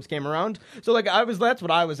apocalypse came around. So like that's what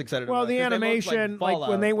I was excited about. Well, the animation, like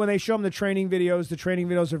when they show them the training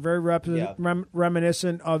videos are very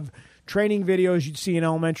reminiscent of training videos you'd see in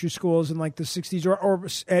elementary schools in like the 60s or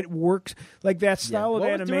at work, like that style of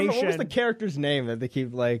animation. What was the character's name that they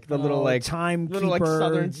keep like the little like timekeeper, little like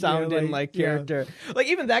southern sounding character? Like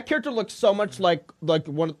even that character looks so much like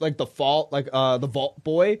one like the Vault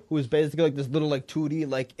Boy, who is basically like this little like 2D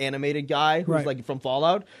like animated guy who's like from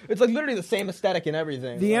Fallout. It's like literally the same aesthetic and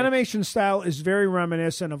everything. The animation style is very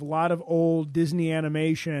reminiscent of a lot of old Disney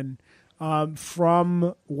animation.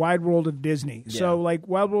 From Wide World of Disney. Yeah. So, like,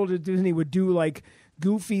 Wide World of Disney would do, like,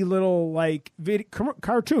 goofy little, like,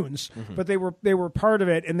 cartoons, but they were part of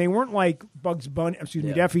it, and they weren't, like,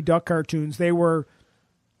 Daffy Duck cartoons. They were,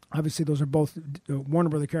 obviously, those are both Warner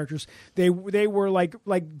Brother characters. They were,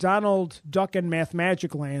 like Donald Duck in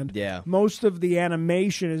Mathmagic Land. Yeah. Most of the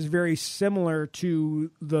animation is very similar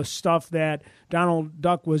to the stuff that Donald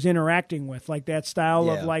Duck was interacting with, like that style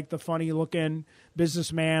of, like, the funny-looking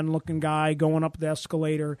businessman-looking guy going up the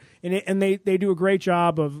escalator, and they do a great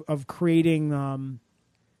job of creating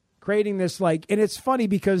this, like, and it's funny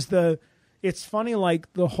because it's funny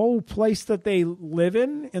like the whole place that they live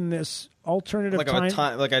in this alternative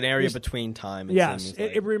time, like an area between time.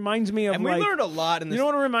 It reminds me of, and we learned a lot in this. You know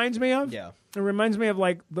what it reminds me of? Yeah. It reminds me of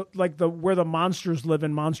like the where the monsters live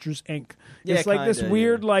in Monsters Inc. Yeah, it's like this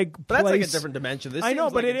weird like place. But that's like a different dimension. This I know,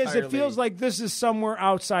 but like it is. It feels like this is somewhere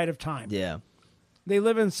outside of time. Yeah. They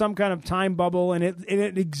live in some kind of time bubble, and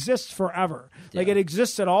it exists forever. Like it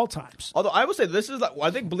exists at all times. Although I will say this is,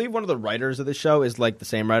 like, believe one of the writers of the show is like the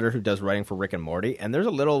same writer who does writing for Rick and Morty, and there's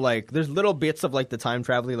little bits of like the time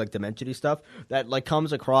traveling, like dimension-y stuff that like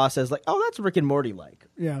comes across as like, oh, that's Rick and Morty like.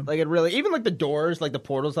 Yeah. Like it really, even like the doors, like the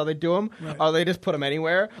portals, how they do them, or they just put them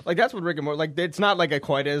anywhere. Like that's what Rick and Morty, like it's not like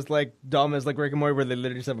quite as like dumb as like Rick and Morty where they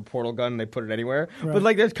literally just have a portal gun and they put it anywhere. Right. But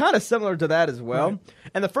like there's kind of similar to that as well. Right.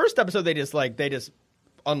 And the first episode they just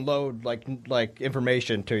unload like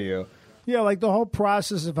information to you. Yeah, like the whole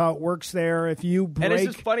process of how it works there. If you break, and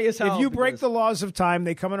it's just funny as hell. If you break the laws of time,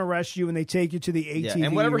 they come and arrest you, and they take you to the ATV. Yeah,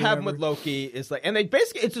 and whatever happened with Loki is like, and they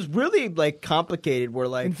basically, it's just really like complicated. Where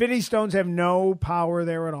like Infinity Stones have no power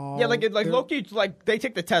there at all. Yeah, like Loki, like they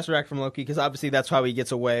take the Tesseract from Loki because obviously that's how he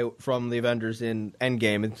gets away from the Avengers in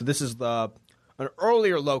Endgame, and so this is an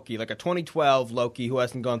earlier Loki, like a 2012 Loki who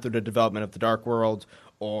hasn't gone through the development of the Dark World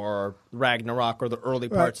or Ragnarok or the early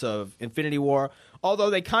parts of Infinity War.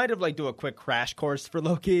 Although they kind of like do a quick crash course for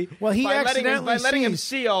Loki. Well, he by letting him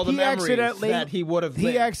see all the memories that he would have.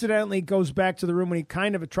 He accidentally goes back to the room when he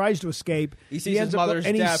kind of tries to escape. He sees his mother's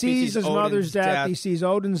death. And he sees his mother's death. He sees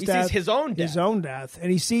Odin's death. He sees his own death.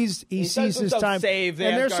 And he sees his time save the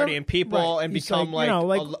Asgardian people and become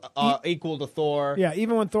equal to Thor. Yeah,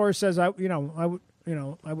 even when Thor says, I would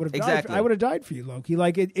have died. I would have died for you, Loki.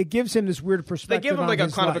 Like it gives him this weird perspective. They give him like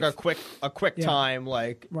a quick time,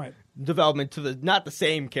 like development to not the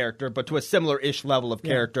same character, but to a similar-ish level of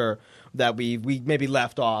character that we maybe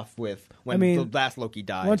left off with when the last Loki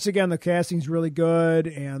died. Once again, the casting's really good,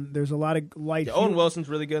 and there's a lot of light. Owen Wilson's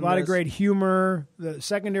really good. A lot of great humor. The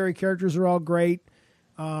secondary characters are all great.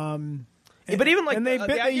 But even like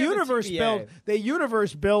they universe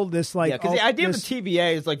build this like because the idea of the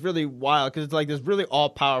TVA is like really wild because it's like this really all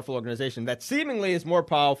powerful organization that seemingly is more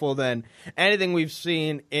powerful than anything we've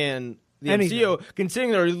seen in the MCU.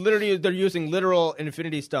 Considering they're using literal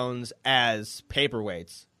Infinity Stones as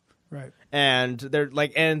paperweights. Right, and they're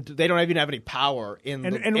like, and they don't even have any power in the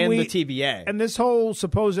TVA. And this whole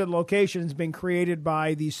supposed location has been created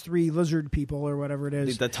by these 3 lizard people or whatever it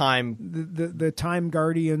is, the time, the time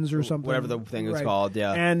guardians or something, whatever the thing is called.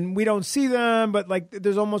 Yeah, and we don't see them, but like,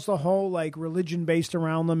 there's almost a whole like religion based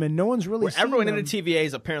around them, and no one's really. Everyone them. in the TVA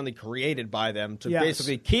is apparently created by them to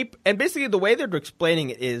basically keep, and basically the way they're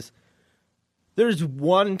explaining it is, there's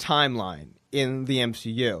one timeline in the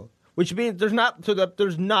MCU. Which means there's not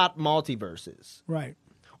multiverses, right?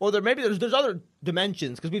 Or there's other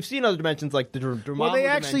dimensions because we've seen other dimensions like the Dormammu. Well, they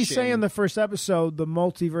actually say in the first episode the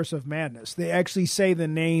Multiverse of Madness. They actually say the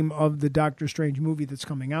name of the Doctor Strange movie that's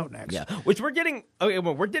coming out next. Yeah, which we're getting. Okay,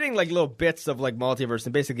 well, we're getting like little bits of like multiverse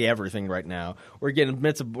and basically everything right now. We're getting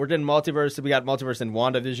multiverse. We got multiverse in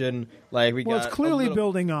WandaVision. Like it's clearly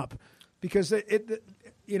building up because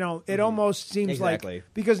it almost seems like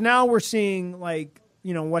because now we're seeing like.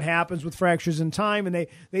 What happens with fractures in time, and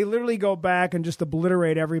they literally go back and just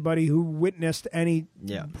obliterate everybody who witnessed any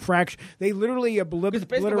fracture. They literally obliterate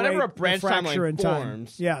whenever a branch fracture in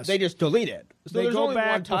forms, time. Yes, they just delete it. So they go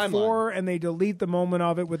back before and they delete the moment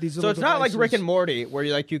of it with these. So it's not like Rick and Morty where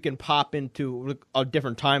you can pop into a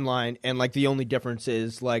different timeline and like the only difference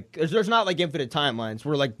is like there's not like infinite timelines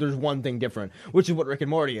where like there's one thing different, which is what Rick and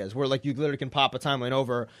Morty is, where like you literally can pop a timeline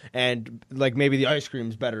over and like maybe the ice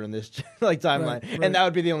cream's better in this like timeline, and that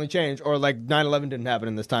would be the only change, or like 9/11 didn't happen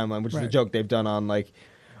in this timeline, which is a joke they've done on like.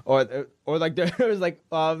 Or like there was like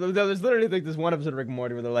there's literally like this one episode of Rick and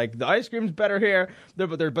Morty where they're like the ice cream's better here,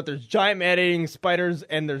 but there's giant man-eating spiders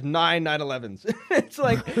and there's 9/11s. it's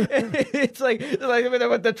like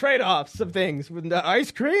with the trade-offs of things with the ice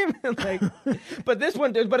cream. But this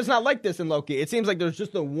one, but it's not like this in Loki. It seems like there's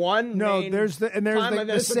just the one. No, there's the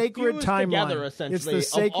sacred timeline. Together, essentially, it's the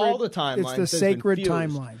sacred, of all the timelines. It's the sacred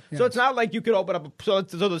timeline. Yes. So it's not like you could open up. So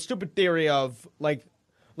the stupid theory of like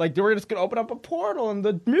we're just going to open up a portal and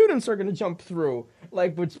the mutants are going to jump through,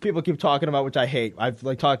 like which people keep talking about, which I hate. I've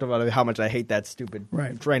like talked about how much I hate that stupid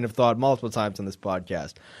train of thought multiple times on this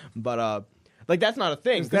podcast. But like that's not a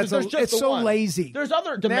thing. It's so lazy. There's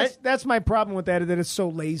other dimensions. That's my problem with that it's so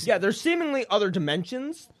lazy. Yeah, there's seemingly other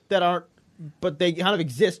dimensions that aren't, but they kind of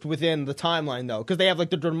exist within the timeline though, because they have like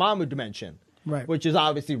the Dormammu dimension. Right. Which is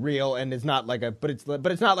obviously real and is not like but it's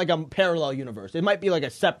not like a parallel universe. It might be like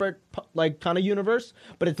a separate like kind of universe,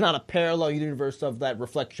 but it's not a parallel universe of that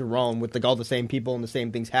reflects your own with like all the same people and the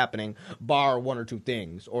same things happening, bar one or two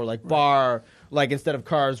things, or like bar like instead of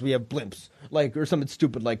cars we have blimps, like or something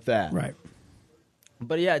stupid like that. Right.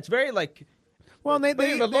 But yeah, it's very like. Well,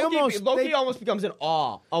 Loki almost becomes in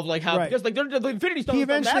awe of like how because like the Infinity Stones. He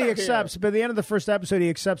eventually accepts, but at the end of the first episode,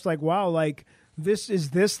 he accepts like, wow, like. Is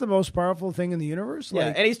this the most powerful thing in the universe? Yeah,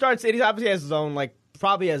 and he obviously has his own, like,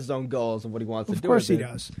 probably has his own goals of what he wants to do. Of course he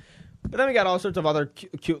does. But then we got all sorts of other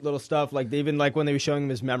cute little stuff. Like, even, like, when they were showing him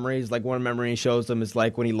his memories, like, one memory he shows them is,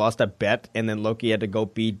 like, when he lost a bet and then Loki had to go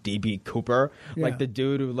beat D.B. Cooper. Yeah. Like, the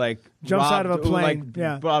dude who, like... Jumps out of a plane.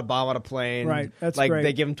 Brought a bomb on a plane. Right, that's like, great.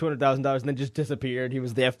 They give him $200,000 and then just disappeared. He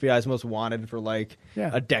was the FBI's most wanted for, like,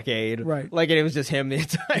 a decade. Right. Like, and it was just him the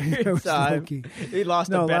entire time. Loki. He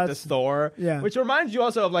lost a bet to Thor. Yeah. Which reminds you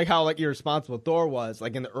also of, like, how, like, irresponsible Thor was,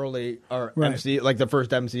 like, in the early... MCU, like, the first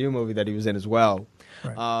MCU movie that he was in as well.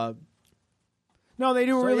 Right. No, they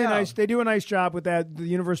do nice. They do a nice job with that. The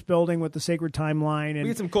universe building with the sacred timeline, and we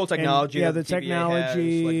get some cool technology. And, the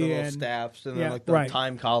technology, has, like the little staffs, and then like the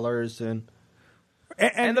time collars, and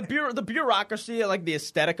the bureaucracy, like the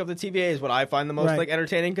aesthetic of the TVA, is what I find the most like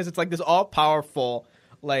entertaining, because it's like this all powerful.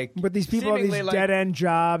 Like, but these people have these dead end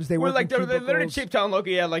jobs. They work like they're literally cheap town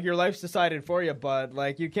Loki. Yeah, like your life's decided for you, but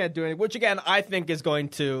like you can't do anything. Which again, I think is going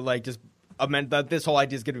to like just amend that this whole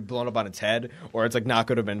idea is going to be blown up on its head, or it's like not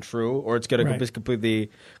going to have been true, or it's going to be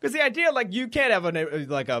completely. Because the idea, like, you can't have an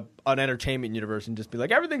entertainment universe and just be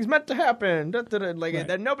like everything's meant to happen. Like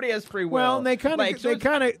that nobody has free will. Well, and they kind of have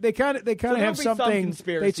something.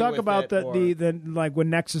 They talk about the like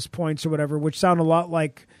when Nexus points or whatever, which sound a lot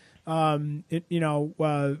like. What's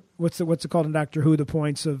it called in Doctor Who? The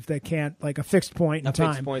points of they can't like a fixed point in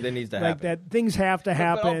time. A fixed point that needs to happen. Like that things have to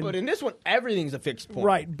happen. But in this one, everything's a fixed point.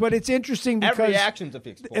 Right. But it's interesting because every action's a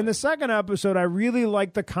fixed point. In the second episode, I really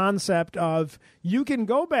like the concept of you can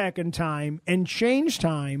go back in time and change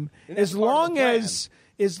time as long as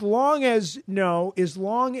there's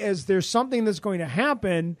something that's going to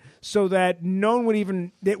happen so that no one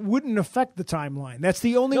would it wouldn't affect the timeline. That's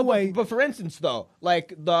the only way. But for instance, though, like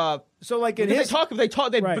they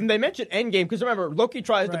mention Endgame, because remember Loki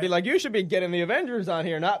tries to be like, you should be getting the Avengers on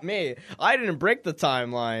here, not me. I didn't break the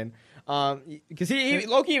timeline. Because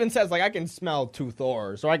Loki even says, like, I can smell 2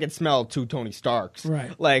 Thors, or I can smell 2 Tony Starks,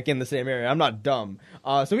 like, in the same area. I'm not dumb.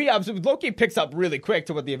 So Loki picks up really quick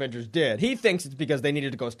to what the Avengers did. He thinks it's because they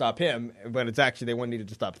needed to go stop him, but it's actually they needed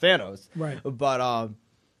to stop Thanos. Right.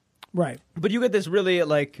 But you get this really,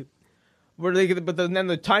 like... then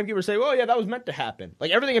the timekeepers say, "Well, yeah, that was meant to happen.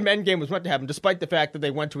 Like everything in Endgame was meant to happen, despite the fact that they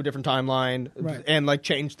went to a different timeline and like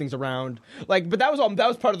changed things around. Like, but that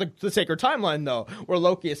was part of the sacred timeline, though, where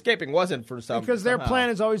Loki escaping wasn't for some because their plan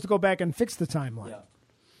is always to go back and fix the timeline.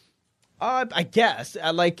 Yeah. I guess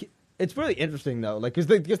it's really interesting though, like because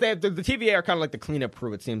they have the TVA are kind of like the cleanup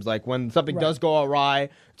crew. It seems like when something does go awry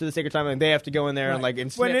to the sacred timeline, they have to go in there and like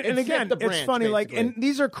and snip, and again, the branch, it's funny. Basically. Like, and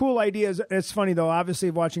these are cool ideas. It's funny though. Obviously,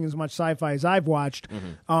 watching as much sci-fi as I've watched,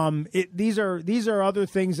 these are other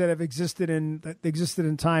things that have existed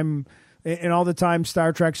in time. And all the time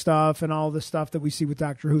Star Trek stuff and all the stuff that we see with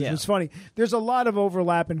Doctor Who. Yeah. It's funny. There's a lot of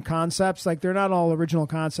overlap in concepts. Like, they're not all original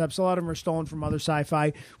concepts. A lot of them are stolen from other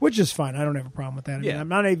sci-fi, which is fine. I don't have a problem with that. I mean, I'm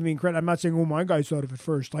not even being credited. I'm not saying, oh, my guys thought of it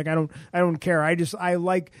first. Like, I don't care. I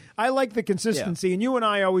like the consistency. Yeah. And you and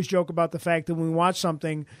I always joke about the fact that when we watch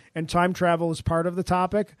something and time travel is part of the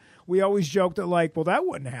topic, we always joke that, like, well, that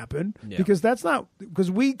wouldn't happen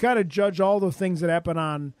because we kind of judge all the things that happen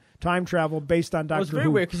on time travel based on Doctor Who. It's very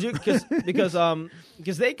weird because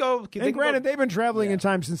they go. And granted, they've been traveling in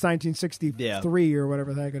time since 1963 or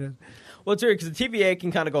whatever the heck it is. Well, it's weird because the TVA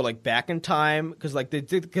can kind of go like back in time because like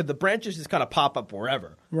the branches just kind of pop up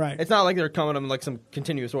wherever. Right. It's not like they're coming in like some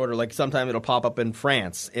continuous order. Like sometimes it'll pop up in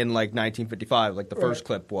France in like 1955, like the first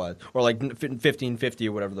clip was, or like 1550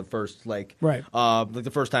 or whatever the first like like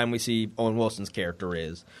the first time we see Owen Wilson's character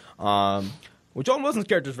is. Which Owen Wilson's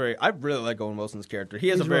character is I really like Owen Wilson's character.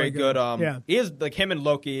 He's a very good he is like him and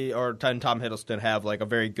Loki or Tom Hiddleston have like a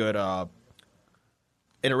very good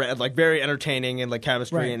like very entertaining and like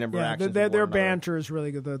chemistry and interactions. Their banter is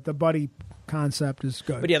really good. The buddy concept is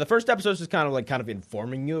good. But yeah, the first episode is just kind of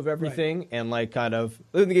informing you of everything and like kind of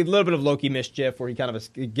a little bit of Loki mischief where he kind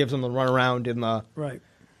of gives them the runaround in the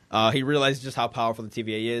he realizes just how powerful the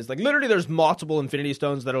TVA is. Like, literally, there's multiple Infinity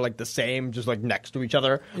Stones that are, like, the same, just, like, next to each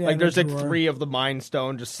other. Yeah, like, there's, like, 3 of the Mind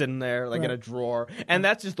Stone just sitting there, like, in a drawer. And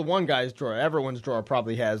that's just the one guy's drawer. Everyone's drawer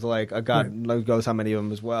probably has, like, a god knows how many of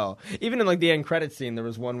them as well. Even in, like, the end credit scene, there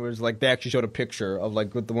was one where it was, like, they actually showed a picture of,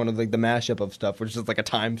 like, with one of, like, the mashup of stuff, which is just, like, a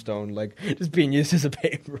time stone, like, just being used as a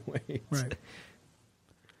paperweight. Right.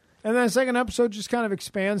 And then the second episode just kind of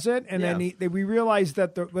expands it, and then we realize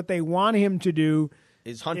that what they want him to do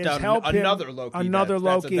is hunt down another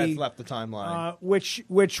Loki that's left the timeline.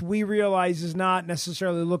 Which we realize is not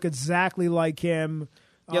necessarily look exactly like him.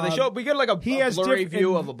 Yeah, we get like a blurry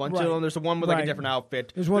view of a bunch of them. There's one with like a different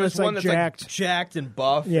outfit. There's one that's jacked and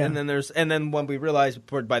buff. Yeah. And then when we realize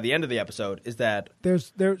by the end of the episode is that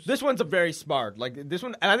there's this one's a very smart. Like this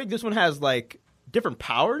one, and I think this one has like different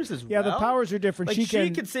powers as well. Yeah, the powers are different. Like, she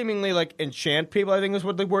can seemingly like enchant people, I think is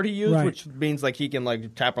what the word he used, which means like he can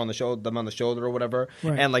like tap them on the shoulder or whatever,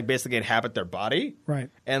 and like basically inhabit their body,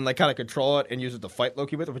 and like kind of control it and use it to fight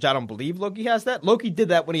Loki with, which I don't believe Loki has that. Loki did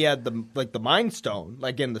that when he had the Mind Stone,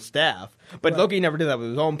 like in the staff, but Loki never did that with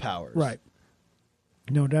his own powers. Right.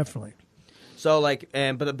 No, definitely. So like,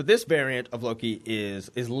 but this variant of Loki is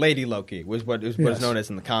Lady Loki, was what is known as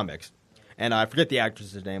in the comics. And I forget the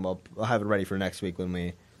actress's name. I'll have it ready for next week when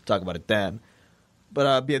we talk about it then.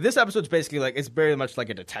 But yeah, this episode's basically like it's very much like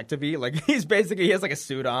a detective-y. Like he has like a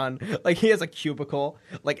suit on, like he has a cubicle,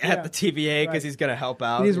 like at the TVA because he's gonna help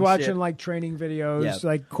out. And he's watching like training videos,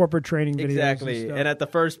 like corporate training videos. Exactly. And at the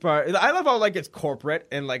first part, I love how like it's corporate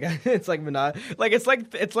and like it's like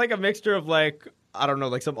it's like a mixture of like I don't know,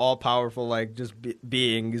 like some all-powerful like just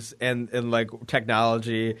beings and like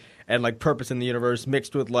technology and like purpose in the universe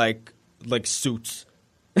mixed with like suits.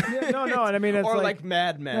 No, and I mean, it's or like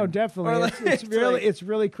Mad Men. No, definitely. Like, it's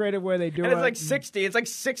really creative where they do it. And it's like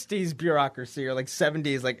 60s bureaucracy or like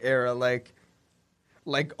 70s like era like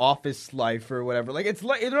office life or whatever. Like it's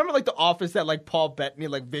like remember like the office that like Paul Bettany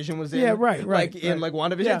like Vision was in. Yeah, right. Like in like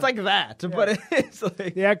WandaVision. Yeah. It's like that, but it's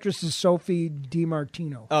like the actress is Sophie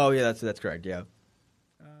DiMartino. Oh yeah, that's correct. Yeah.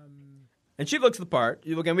 And she looks the part.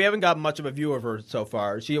 Again, we haven't got much of a view of her so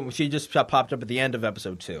far. She just popped up at the end of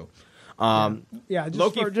episode 2.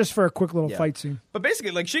 Just for a quick little fight scene. But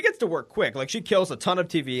basically, like she gets to work quick. Like she kills a ton of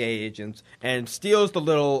TVA agents and steals the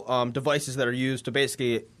little devices that are used to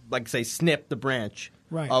basically, like, say, snip the branch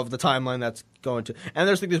of the timeline that's going to. And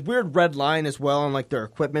there's like this weird red line as well on like their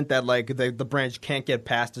equipment that like the branch can't get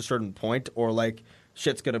past a certain point or like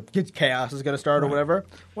chaos is gonna start or whatever.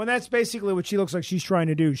 Well, that's basically what she looks like she's trying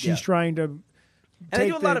to do. She's trying to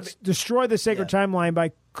destroy the sacred timeline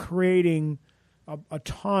by creating a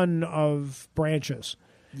ton of branches.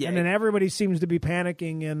 Yeah. And then everybody seems to be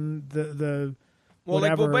panicking in the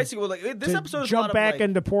basically, this episode jump back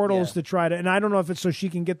into portals to try to, and I don't know if it's so she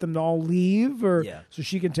can get them to all leave or so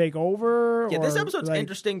she can take over. Yeah, this episode's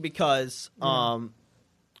interesting because, like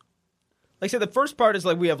I said, the first part is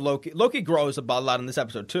like we have Loki. Loki grows a lot in this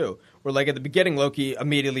episode too. Where like at the beginning, Loki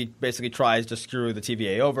immediately basically tries to screw the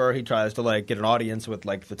TVA over. He tries to like get an audience with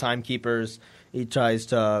like the timekeepers. He tries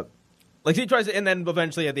to. And then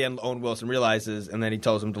eventually at the end, Owen Wilson realizes, and then he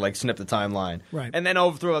tells him to like snip the timeline. Right. And then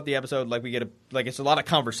throughout the episode, like we get it's a lot of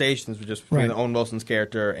conversations between Owen Wilson's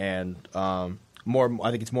character and I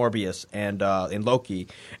think it's Morbius and Loki,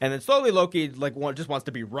 and then slowly Loki just wants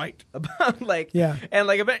to be right about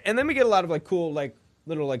and then we get a lot of like cool like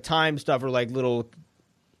little like time stuff or like little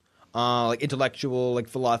like intellectual like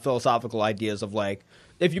philosophical ideas of like.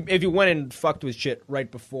 If you went and fucked with shit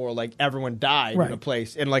right before like everyone died in a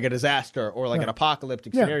place in like a disaster or like an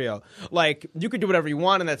apocalyptic scenario, like you could do whatever you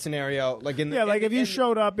want in that scenario. Like if you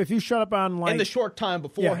showed up on like in the short time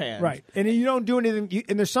beforehand, and you don't do anything,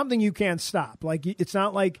 and there's something you can't stop. Like it's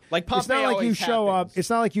not like Pompeii it's not like you show up.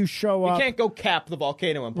 It's not like you show up. You can't go cap the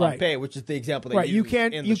volcano in Pompeii, which is the example they use.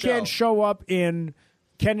 You can't show up in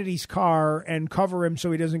Kennedy's car and cover him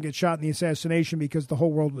so he doesn't get shot in the assassination because the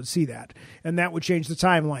whole world would see that, and that would change the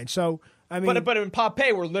timeline. So I mean, but in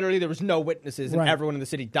Pompeii, where literally there was no witnesses and everyone in the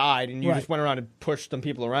city died, and you just went around and pushed some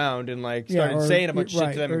people around and like started saying a bunch of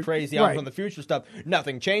shit to them and crazy out from the future stuff,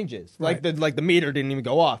 nothing changes. Like the meter didn't even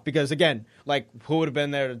go off because again, like who would have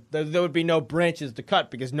been there? There would be no branches to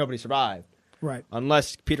cut because nobody survived. Right.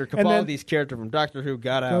 Unless Peter Capaldi's character from Doctor Who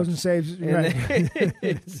got out. Goes and saves.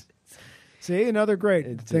 See, another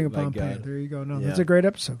great thing of Pompeii. There you go. No, that's a great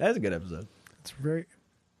episode. That's a good episode. It's very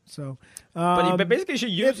so. But basically, she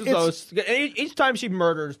uses those each time she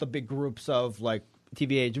murders the big groups of like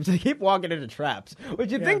TVA agents. They keep walking into traps,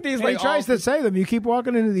 which you think these. And he tries to say them. You keep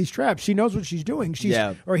walking into these traps. She knows what she's doing.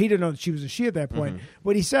 Or he didn't know that she was a she at that point.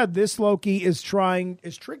 But he said this Loki is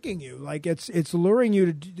tricking you. Like it's luring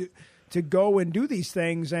you to go and do these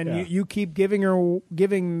things, and you keep giving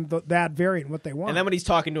that variant what they want. And then when he's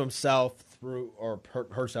talking to himself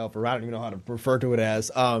herself, or I don't even know how to refer to it as,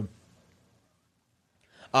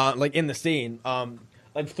 like in the scene,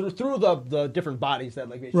 like through the different bodies that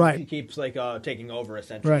like she keeps like taking over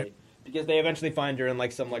essentially, because they eventually find her in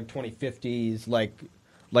like some like 2050s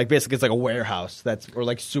like basically it's like a warehouse or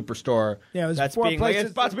like superstore. Yeah, that's being like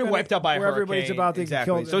it's about to be wiped out by a hurricane. Everybody's about to get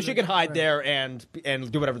killed. So she can hide there and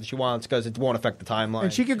do whatever she wants because it won't affect the timeline.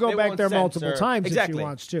 And she could go back there multiple times if she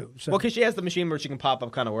wants to. So. Well, because she has the machine where she can pop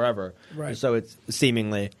up kind of wherever. Right. So it's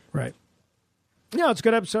seemingly right. Yeah, it's a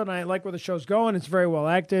good episode, and I like where the show's going. It's very well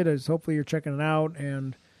acted. Hopefully you're checking it out,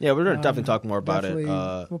 and yeah, we're going to definitely talk more about it.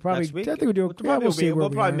 We'll probably next week. I think we'll do. We'll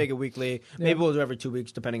probably make it weekly. Yeah. Maybe we'll do every 2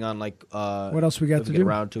 weeks, depending on like what else we got to do.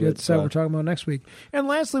 Around to it. So we're talking about next week. And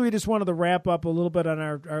lastly, we just wanted to wrap up a little bit on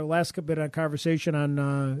our last bit of conversation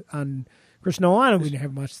on Chris Nolan. We didn't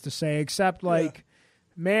have much to say except like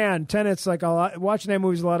Man, Tenet's like a lot. Watching that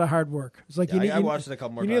movie is a lot of hard work. It's like I watched it a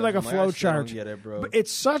couple more times. You need like a flow chart. Bro. But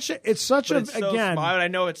it's such a again. Smart. I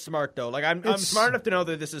know it's smart though. Like I'm smart enough to know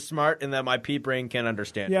that this is smart and that my pea brain can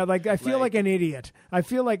understand. Yeah, like I feel like an idiot. I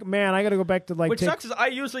feel like, man, I got to go back to like. Which sucks is I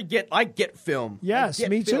usually get film. Yes,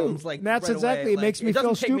 me too. Like, that's right exactly. Away. It makes me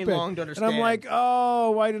feel stupid. Me long to understand. And I'm like,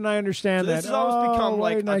 oh, why didn't I understand that? This has always become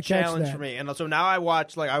like a challenge for me. And so now I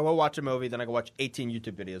will watch a movie, then I go watch 18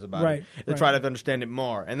 YouTube videos about it to try to understand it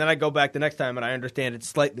more, and then I go back the next time and I understand it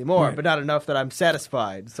slightly more, but not enough that I'm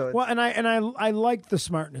satisfied. So I like the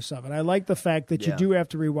smartness of it. I like the fact that you do have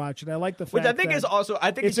to rewatch it. I like the fact which I think is also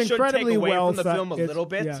it should take away from the film a little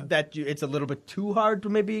bit that it's a little bit too hard to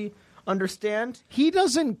maybe understand. He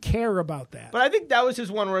doesn't care about that. But I think that was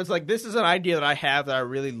his one where it's like, this is an idea that I have that I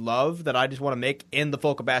really love that I just want to make in the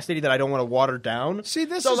full capacity that I don't want to water down. See,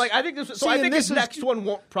 I think his next one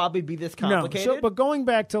won't probably be this complicated. No, but going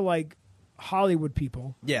back to like Hollywood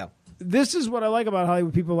people. Yeah. This is what I like about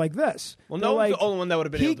Hollywood people like this. Well, Nolan's the only one that would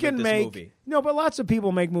have been able to make this movie. No, but lots of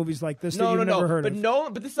people make movies like this that you've never heard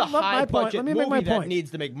of. But this is a high-budget movie that needs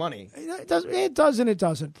to make money. It does and it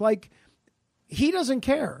doesn't. Like, he doesn't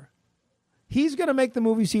care. He's going to make the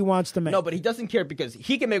movies he wants to make. No, but he doesn't care because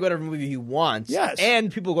he can make whatever movie he wants. Yes.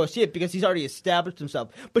 And people go see it because he's already established himself.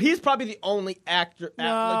 But he's probably the only director.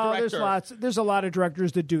 There's a lot of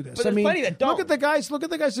directors that do this. But there's plenty that don't. Look at the guys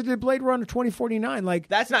that did Blade Runner 2049. Like,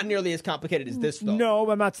 that's not nearly as complicated as this, though. No,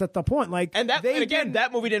 but that's not the point. Like, and that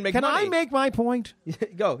movie didn't make money. Can I make my point?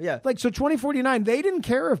 Go, yeah. Like, so 2049, they didn't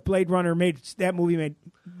care if Blade Runner made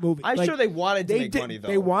movie. I'm sure they wanted to make money, though.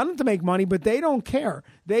 They wanted to make money, but they don't care.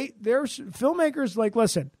 There's filmmakers like,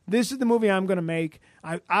 listen, this is the movie I'm going to make.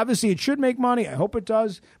 Obviously, it should make money. I hope it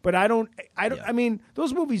does, but I don't. Yeah. I mean,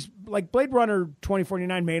 those movies like Blade Runner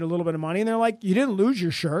 2049 made a little bit of money, and they're like, you didn't lose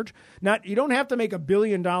your shirt. You don't have to make $1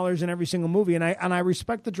 billion in every single movie. And I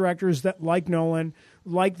respect the directors that like Nolan,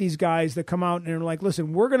 like these guys that come out and are like,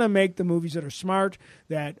 listen, we're going to make the movies that are smart.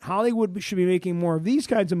 That Hollywood should be making more of these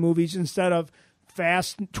kinds of movies instead of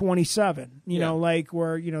Fast 27, like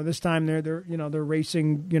where this time they're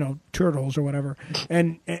racing turtles or whatever,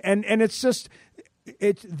 and it's just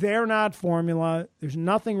they're not formula. There's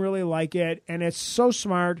nothing really like it, and it's so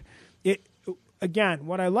smart. It again,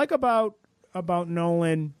 what I like about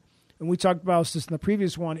Nolan, and we talked about this in the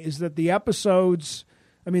previous one, is that the episodes,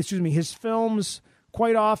 his films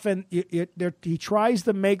quite often he tries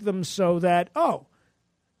to make them so that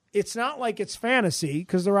it's not like it's fantasy,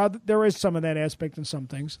 because there is some of that aspect in some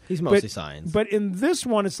things. He's mostly science. But in this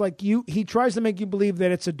one, it's like he tries to make you believe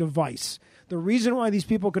that it's a device. The reason why these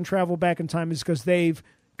people can travel back in time is because they've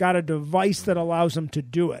got a device that allows them to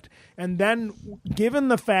do it. And then, given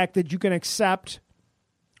the fact that you can accept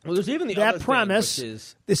there's even the that other premise, thing, which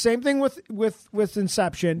is the same thing with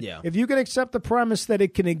Inception. Yeah. If you can accept the premise that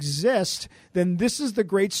it can exist, then this is the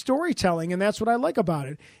great storytelling, and that's what I like about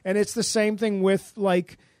it. And it's the same thing with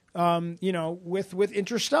like. With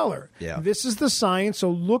Interstellar. Yeah. This is the science, so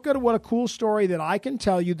look at what a cool story that I can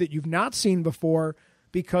tell you that you've not seen before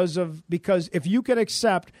because if you can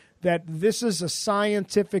accept that this is a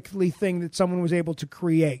scientifically thing that someone was able to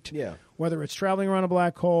create. Yeah. Whether it's traveling around a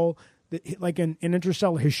black hole, like in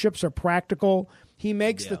Interstellar, his ships are practical. He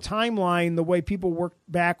makes the timeline the way people work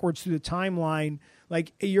backwards through the timeline.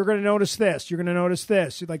 Like, you're going to notice this. You're going to notice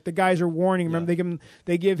this. Like, the guys are warning. Remember,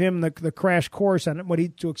 they give him the crash course on what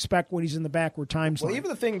to expect when he's in the backward time slot. Well, even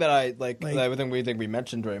the thing that I like I think we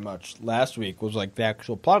mentioned very much last week was like the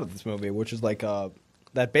actual plot of this movie, which is like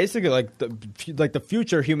that basically like the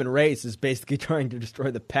future human race is basically trying to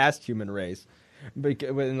destroy the past human race.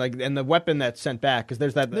 And the weapon that's sent back, because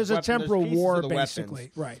there's a temporal war,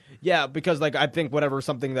 basically, right? Yeah, because like I think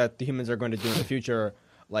something that the humans are going to do in the future.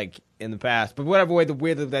 Like in the past, but whatever way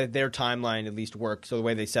that their timeline at least works, so the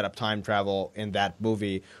way they set up time travel in that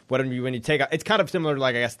movie, when you take it's kind of similar to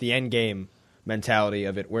like I guess the Endgame mentality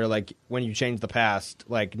of it, where like when you change the past,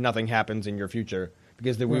 like nothing happens in your future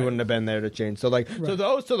because we wouldn't have been there to change. So like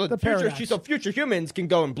future humans can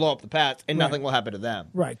go and blow up the past and nothing will happen to them.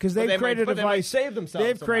 Right, because they've created a device. Save themselves.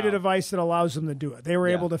 They've created a device that allows them to do it. They were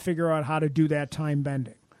able to figure out how to do that time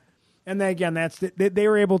bending. And then again, they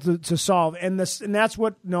were able to solve, and that's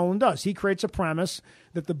what Nolan does. He creates a premise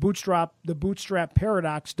that the bootstrap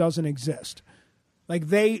paradox doesn't exist. Like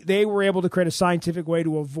they were able to create a scientific way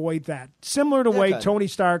to avoid that, similar to the way Tony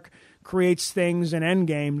Stark creates things in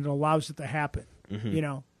Endgame that allows it to happen.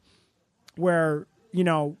 Mm-hmm. Where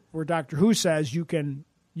Doctor Who says you can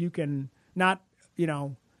not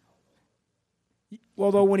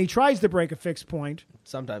Although when he tries to break a fixed point,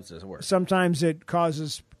 sometimes it doesn't work. Sometimes it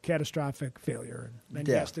causes catastrophic failure, and then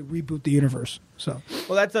he has to reboot the universe. So,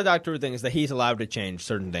 well, that's the Doctor Who thing, is that he's allowed to change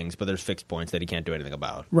certain things, but there's fixed points that he can't do anything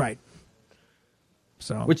about. Right.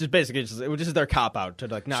 So, which is basically just their cop out to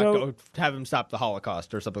like not go have him stop the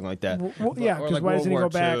Holocaust or something like that. Well, yeah, because like why doesn't he go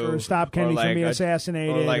back or stop Kennedy from being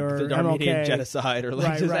assassinated or like or the Armenian genocide or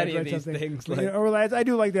like any of these things? Like, or I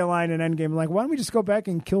do like that line in Endgame, like, why don't we just go back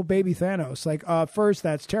and kill baby Thanos? Like, first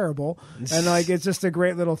that's terrible, and like it's just a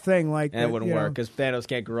great little thing. Like, and it wouldn't work because Thanos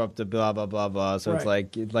can't grow up to blah blah blah blah. So it's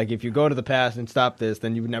like if you go to the past and stop this,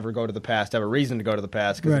 then you would never go to the past. Have a reason to go to the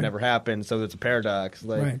past because it never happened. So it's a paradox.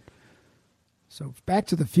 Like. Right. So Back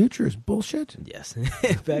to the Future is bullshit? Yes.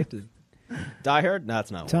 Back to Die Hard? No, that's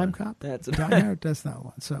not Time one. Cop? That's Die Hard? That's not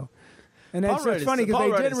one. So, and it's funny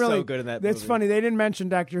because they didn't really. So good in that that's movie. funny. They didn't mention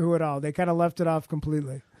Doctor Who at all. They kind of left it off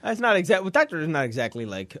completely. That's not exactly. Well, Doctor Who is not exactly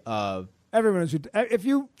like. Everyone is. It's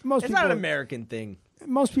not an American thing.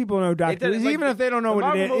 Most people know Doctor Who, even if they don't know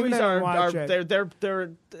what it is. Movies they're like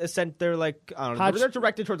I don't know. They're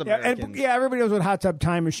directed towards Americans. Everybody knows what Hot Tub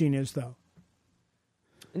Time Machine is, though.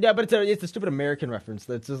 Yeah, but it's a stupid American reference.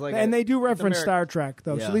 That's just like, and they do reference Star Trek,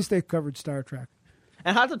 though. Yeah. So at least they covered Star Trek.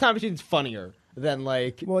 And Hot Tub Time Machine's funnier than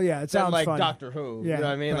like. Well, yeah, it sounds like funny. Doctor Who. Yeah, you know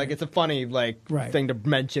what I mean? Right. Like it's a funny thing to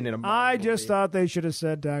mention in a movie. I just thought they should have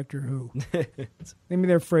said Doctor Who. Maybe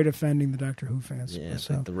they're afraid of offending the Doctor Who fans. Yeah, it's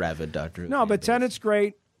like the rabid Doctor Who. No, but Tennant's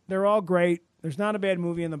great. They're all great. There's not a bad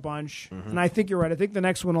movie in the bunch, and I think you're right. I think the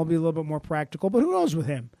next one will be a little bit more practical. But who knows with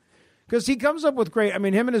him? Because he comes up with great. I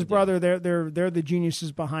mean, him and his brother, they're the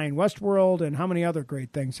geniuses behind Westworld, and how many other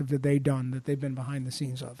great things have they done that they've been behind the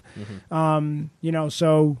scenes of?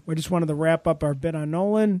 So we just wanted to wrap up our bit on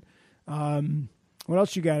Nolan. What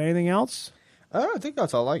else you got? Anything else? I think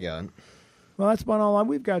that's all I got. Well, that's about all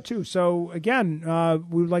we've got too. So again,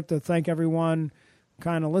 we would like to thank everyone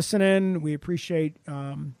kind of listening. We appreciate.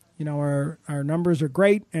 Our numbers are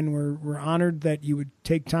great, and we're honored that you would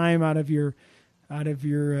take time out of your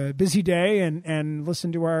busy day and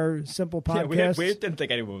listen to our simple podcast. Yeah, we didn't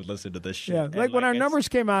think anyone would listen to this shit. Yeah, like when our numbers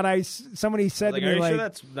came out, somebody said to me, "Are you sure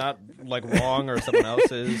that's not like wrong or someone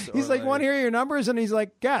else's?" He's like, "Want to hear your numbers?" And he's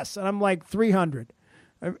like, "Guess." And I'm like, 300,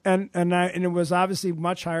 and it was obviously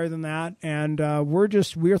much higher than that. And we're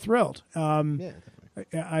thrilled.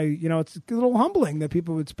 It's a little humbling that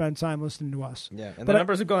people would spend time listening to us. Yeah, and the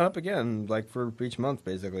numbers have gone up again, like for each month,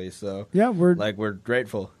 basically. So yeah, we're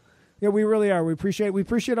grateful. Yeah, we really are. We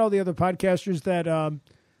appreciate all the other podcasters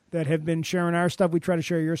that have been sharing our stuff. We try to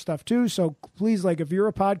share your stuff too. So please, like, if you're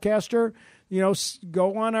a podcaster,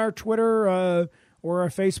 go on our Twitter or our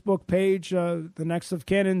Facebook page, The Next of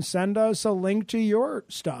Kin, and send us a link to your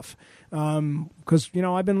stuff. Because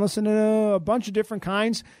I've been listening to a bunch of different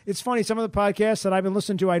kinds. It's funny, some of the podcasts that I've been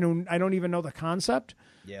listening to, I don't even know the concept.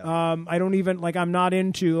 Yeah. I don't even I'm not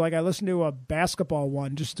into I listened to a basketball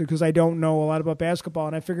one just because I don't know a lot about basketball,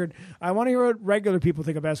 and I figured I want to hear what regular people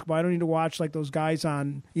think of basketball. I don't need to watch like those guys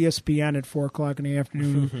on ESPN at 4:00 in the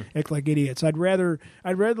afternoon act like idiots. I'd rather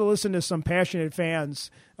listen to some passionate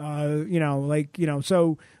fans.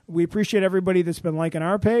 So we appreciate everybody that's been liking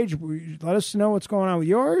our page. Let us know what's going on with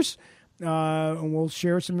yours. And we'll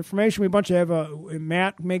share some information.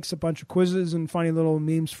 Matt makes a bunch of quizzes and funny little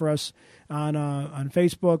memes for us on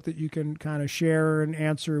Facebook that you can kind of share and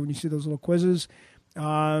answer when you see those little quizzes.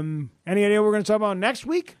 Any idea what we're going to talk about next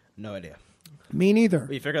week? No idea. Me neither.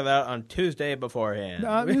 We figure that out on Tuesday beforehand.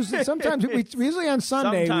 Sometimes usually on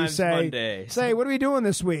Sunday sometimes we say, Monday. what are we doing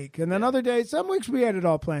this week? And then other days, some weeks we had it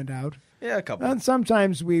all planned out. Yeah, a couple. And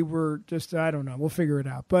sometimes we were just, I don't know, we'll figure it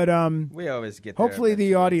out. But we always get there. Hopefully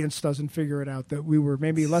the audience doesn't figure it out that we were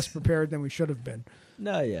maybe less prepared than we should have been.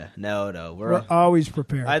 No. We're always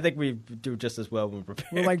prepared. I think we do just as well when we're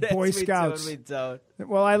prepared. We're like Boy Scouts. We don't.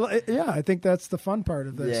 Well, I think that's the fun part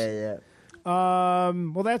of this. Yeah.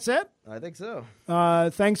 Well, that's it. I think so.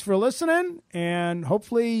 Thanks for listening, and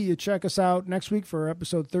hopefully you check us out next week for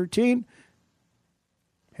episode 13.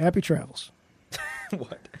 Happy travels.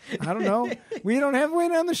 What? I don't know. We don't have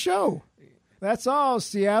Wayne on the show. That's all,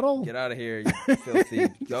 Seattle. Get out of here, you filthy.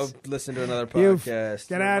 Go listen to another podcast.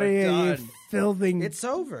 Get out of here, you filthy. It's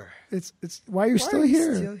over. It's why you're still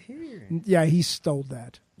here. Still here. Yeah, he stole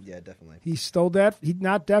that. Yeah, definitely. He stole that.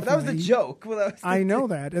 Not definitely. But that was the joke. I know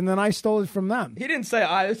that, and then I stole it from them. He didn't say,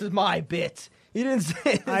 "This is my bit." He didn't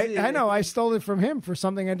say. I know. I stole it from him for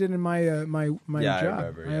something I did in my job. I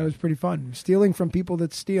remember, It was pretty fun. Stealing from people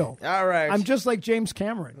that steal. All right. I'm just like James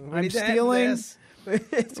Cameron. I'm stealing.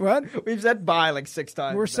 What? We've said bye like 6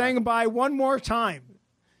 times. We're saying bye one more time.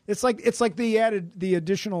 It's like the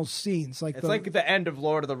additional scenes. It's like the end of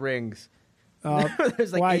Lord of the Rings.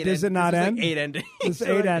 There's like why does it not end? Like 8 endings. There's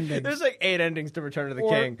 8 endings. There's like 8 endings to Return of the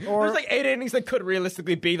King. There's like 8 endings that could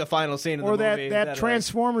realistically be the final scene of the movie. Or that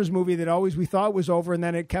Transformers movie that we thought was over and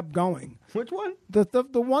then it kept going. Which one? The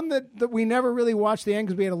one that we never really watched the end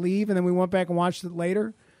because we had to leave and then we went back and watched it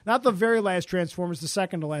later. Not the very last Transformers, the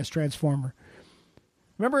second to last Transformer.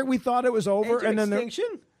 Remember, we thought it was over, and then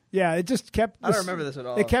Extinction? Yeah, it just kept. I don't remember this at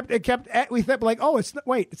all. It kept. We thought like, oh, it's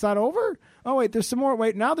not over. Oh wait, there's some more.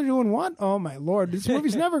 Wait, now they're doing what? Oh my Lord, this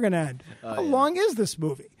movie's never going to end. How long is this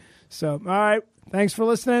movie? So, all right, thanks for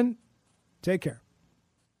listening. Take care.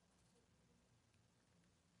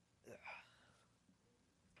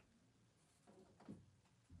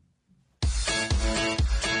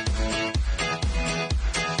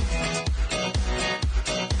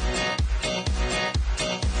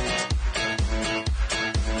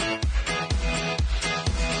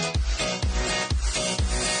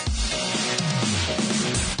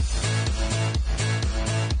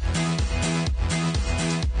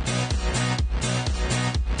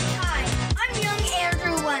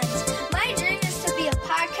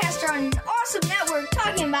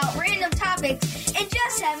 About random topics and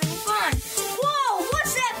just having fun. Whoa,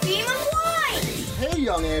 what's that beam of light? Hey,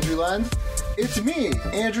 young Andrew Lenz. It's me,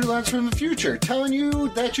 Andrew Lenz from the future, telling you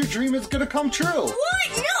that your dream is going to come true.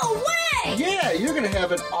 What? No way! Yeah, you're going to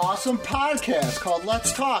have an awesome podcast called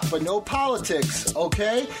Let's Talk, but no politics,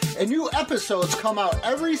 okay? And new episodes come out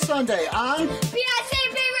every Sunday on...